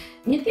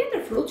 Një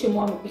tjetër frut që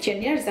mua më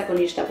pëlqen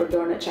jashtëzakonisht ta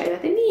përdor në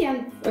çajrat e mi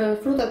janë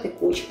frutat e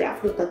kuq, pra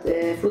frutat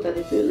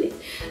e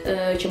pyllit,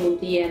 që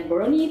mund të jenë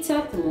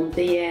boronicat, mund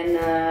të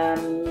jenë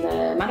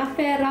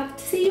manaferrat,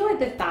 si jo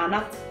edhe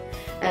tanat,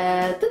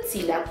 të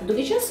cilat,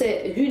 duke qenë se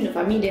hyjnë në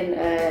familjen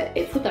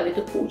e frutave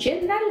të kuqe,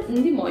 na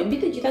ndihmojnë mbi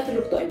të gjitha të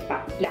luftojmë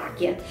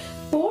plakjen,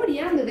 por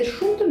janë edhe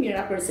shumë të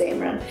mira për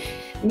zemrën.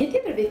 Një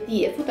tjetër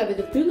veti e frutave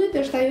të pyllit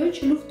është ajo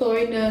që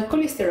luftojnë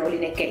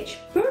kolesterolin e keq.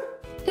 Për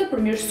të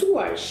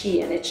përmirësuar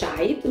shijen e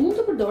çajit, mund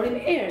të përdorim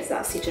erza,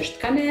 siç është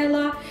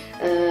kanella,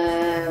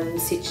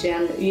 siç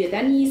janë yjet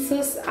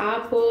anisës,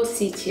 apo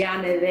siç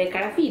janë edhe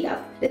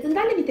karafilat. Le të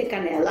ndalemi te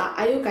kanella,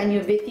 ajo ka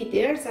një veti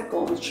të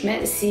jashtëzakonshme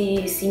si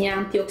një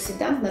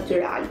antioksidant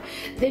natyral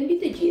dhe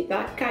mbi të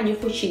gjitha ka një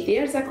fuqi të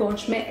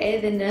jashtëzakonshme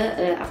edhe në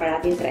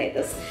aparatin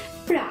tretës.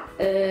 Pra,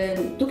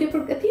 duke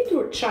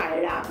përgatitur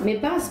çajra me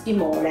bazë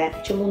bimore,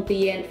 që mund të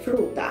jenë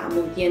fruta,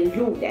 mund të jenë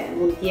lugë,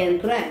 mund të jenë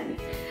krem,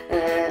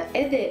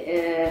 edhe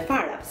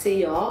fara, pse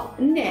jo,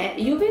 ne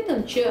jo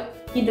vetëm që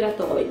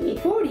hidratohemi,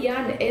 por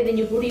janë edhe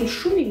një burim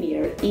shumë i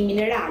mirë i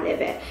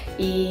mineraleve,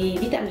 i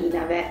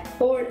vitaminave,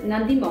 por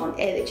na ndihmon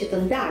edhe që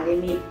të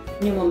ndalemi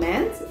një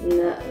moment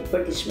në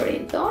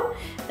përditshmërinë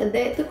tonë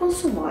dhe të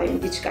konsumojmë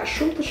diçka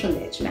shumë të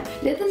shëndetshme.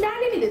 Le të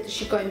ndalemi dhe të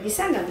shikojmë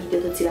disa nga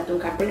videot të cilat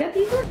unë kam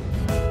përgatitur.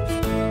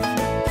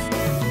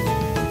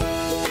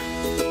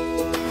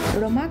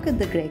 Romakët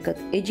dhe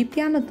grekët,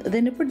 egjiptianët dhe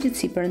në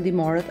përgjithësi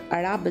perëndimorët,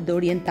 arabët dhe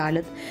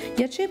orientalët,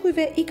 gjatë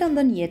i kanë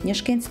dhënë jetë një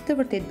shkencë të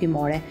vërtet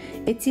bimore,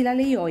 e cila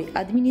lejoi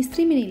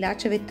administrimin e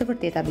ilaçeve të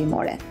vërteta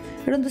bimore.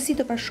 Rëndësi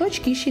të pashoq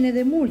kishin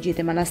edhe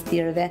murgjit e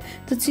manastirëve,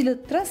 të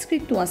cilët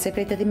transkriptuan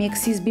sekretet e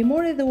mjekësisë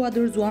bimore dhe u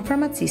dorëzuan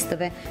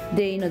farmacistëve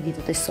deri në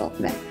ditët e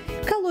sotme.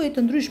 Ka lloje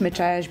të ndryshme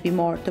çajash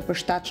bimor të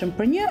përshtatshëm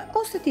për një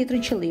ose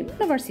tjetrin qëllim,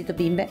 në varësi të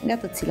bimëve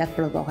nga të cilat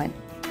prodhohen.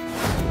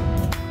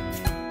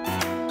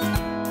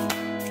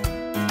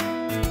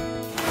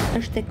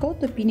 Është e kohë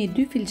të pini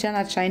 2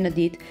 filxhana çaj në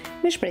ditë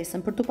me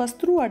shpresën për të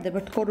pastruar dhe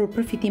për të korrur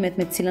përfitimet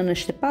me të cilën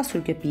është e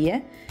pasur kjo pije,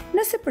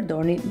 nëse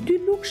përdorni 2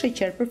 lugë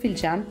sheqer për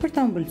filxhan për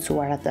ta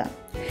ëmbëlsuar atë.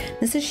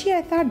 Nëse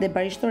shija e thartë dhe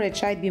barishtore e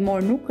çajit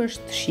bimor nuk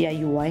është shija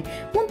juaj,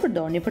 mund të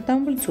përdorni për ta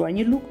ëmbëlsuar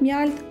një lugë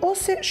mjalt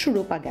ose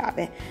shurup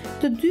agave.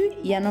 Të dy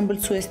janë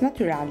ëmbëlsues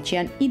natyral që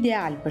janë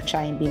ideal për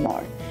çajin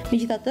bimor.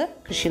 Megjithatë,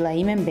 këshilla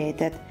ime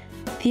mbetet: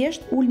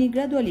 thjesht ulni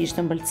gradualisht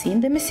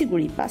ëmbëlsinë dhe me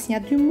siguri pas një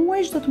 2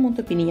 muajsh do të mund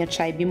të pini një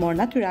çaj bimor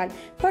natyral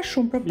pa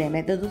shumë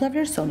probleme dhe do ta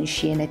vlerësoni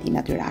shijen e tij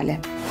natyrale.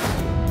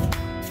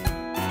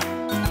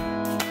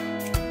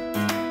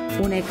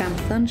 Unë e kam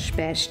thënë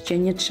shpesh që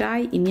një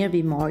çaj i mirë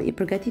bimor i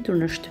përgatitur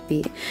në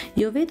shtëpi,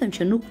 jo vetëm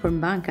që nuk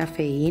përmban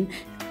kafein,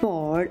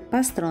 por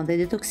pastron dhe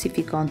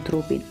detoksifikon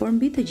trupin, por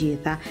mbi të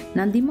gjitha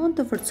na ndihmon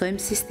të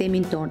forcojmë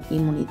sistemin ton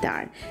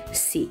imunitar.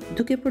 Si?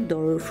 Duke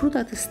përdorur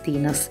fruta të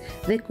stinës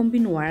dhe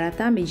kombinuar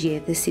ata me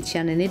gjethe siç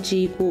janë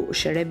energjiku,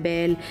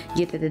 sherebel,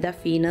 gjethet e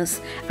dafinës,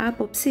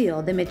 apo pse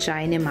jo dhe me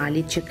çajin e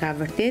malit që ka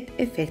vërtet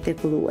efekte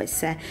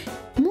kuruese.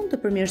 Mund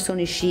të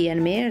përmirësoni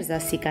shijen me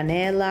erëza si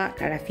kanella,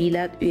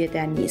 karafilat, yjet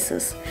e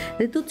anisës.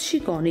 Dhe do të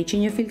shikoni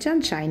që një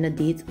filxhan çaj në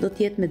ditë do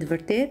të jetë me të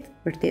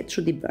vërtet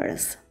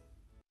çuditëbërës.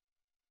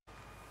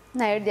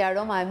 Na erdhi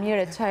aroma e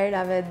mirë e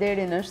çajrave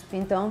deri në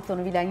shtëpinë tonë këtu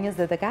në Vila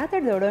 24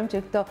 dhe urojmë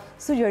që këto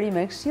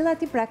sugjerime këshilla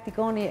ti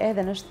praktikoni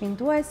edhe në shtëpinë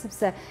tuaj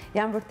sepse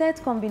janë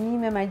vërtet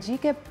kombinime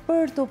magjike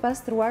për të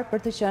pastruar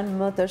për të qenë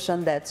më të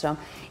shëndetshëm.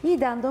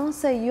 Ida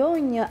ndonse jo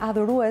një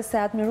adhuruese,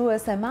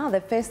 admiruese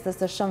madhe festës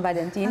së Shën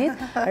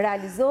Valentinit,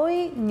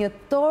 realizoi një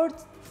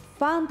tortë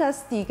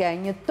fantastike,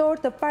 një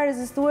tortë të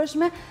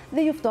parezistueshme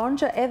dhe ju fton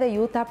që edhe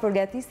ju ta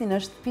përgatisni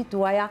në shtëpitë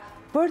tuaja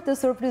për të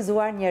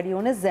surprizuar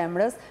njeriun e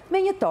zemrës me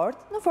një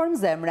tortë në formë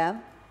zemre.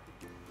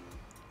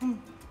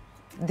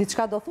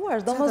 Diçka do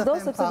thuash, domosdo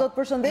sepse do të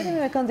përshëndetemi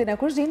me këndin e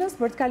kuzhinës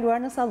për të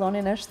kaluar në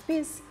sallonin e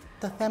shtëpisë.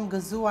 Të them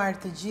gëzuar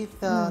të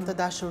gjithë të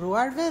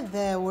dashuruarve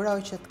dhe uroj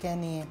që të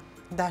keni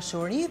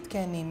dashuri, të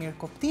keni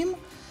mirëkuptim,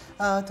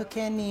 të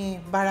keni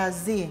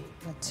barazi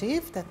në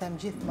çift, të them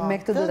gjithmonë.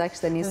 Me këtë do ta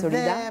kishte nisur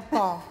Ida.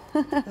 Po.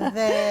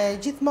 Dhe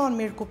gjithmonë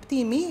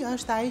mirëkuptimi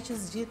është ai që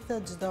zgjidh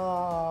çdo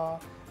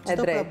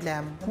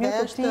problem.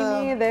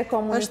 Mirëkuptimi dhe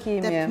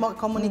komunikimi.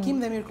 Komunikim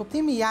dhe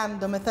mirëkuptimi janë,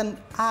 domethënë,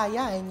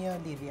 aja e një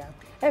lidhje.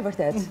 E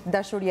vërtet,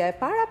 dashuria e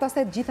para,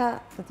 pastaj gjitha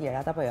të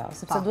tjerat, apo jo?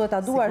 Sepse duhet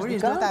ta duash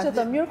dikën që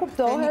të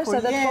mirëkuptohesh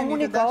edhe të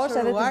komunikosh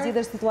edhe të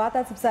zgjidhësh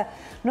situatat, sepse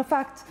në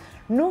fakt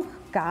nuk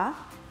ka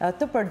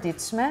të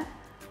përditshme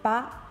pa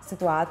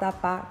situata,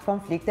 pa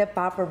konflikte,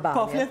 pa përballje.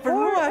 Po flet për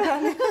mua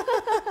tani.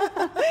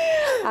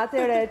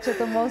 Atëherë që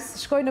të mos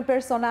shkoj në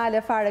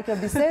personale fare kjo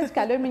bisedë,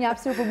 kalojmë në një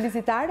hapësirë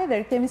publicitare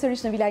dhe rikthehemi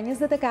sërish në Vila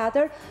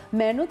 24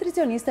 me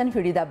nutricionisten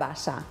Hyrida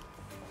Basha.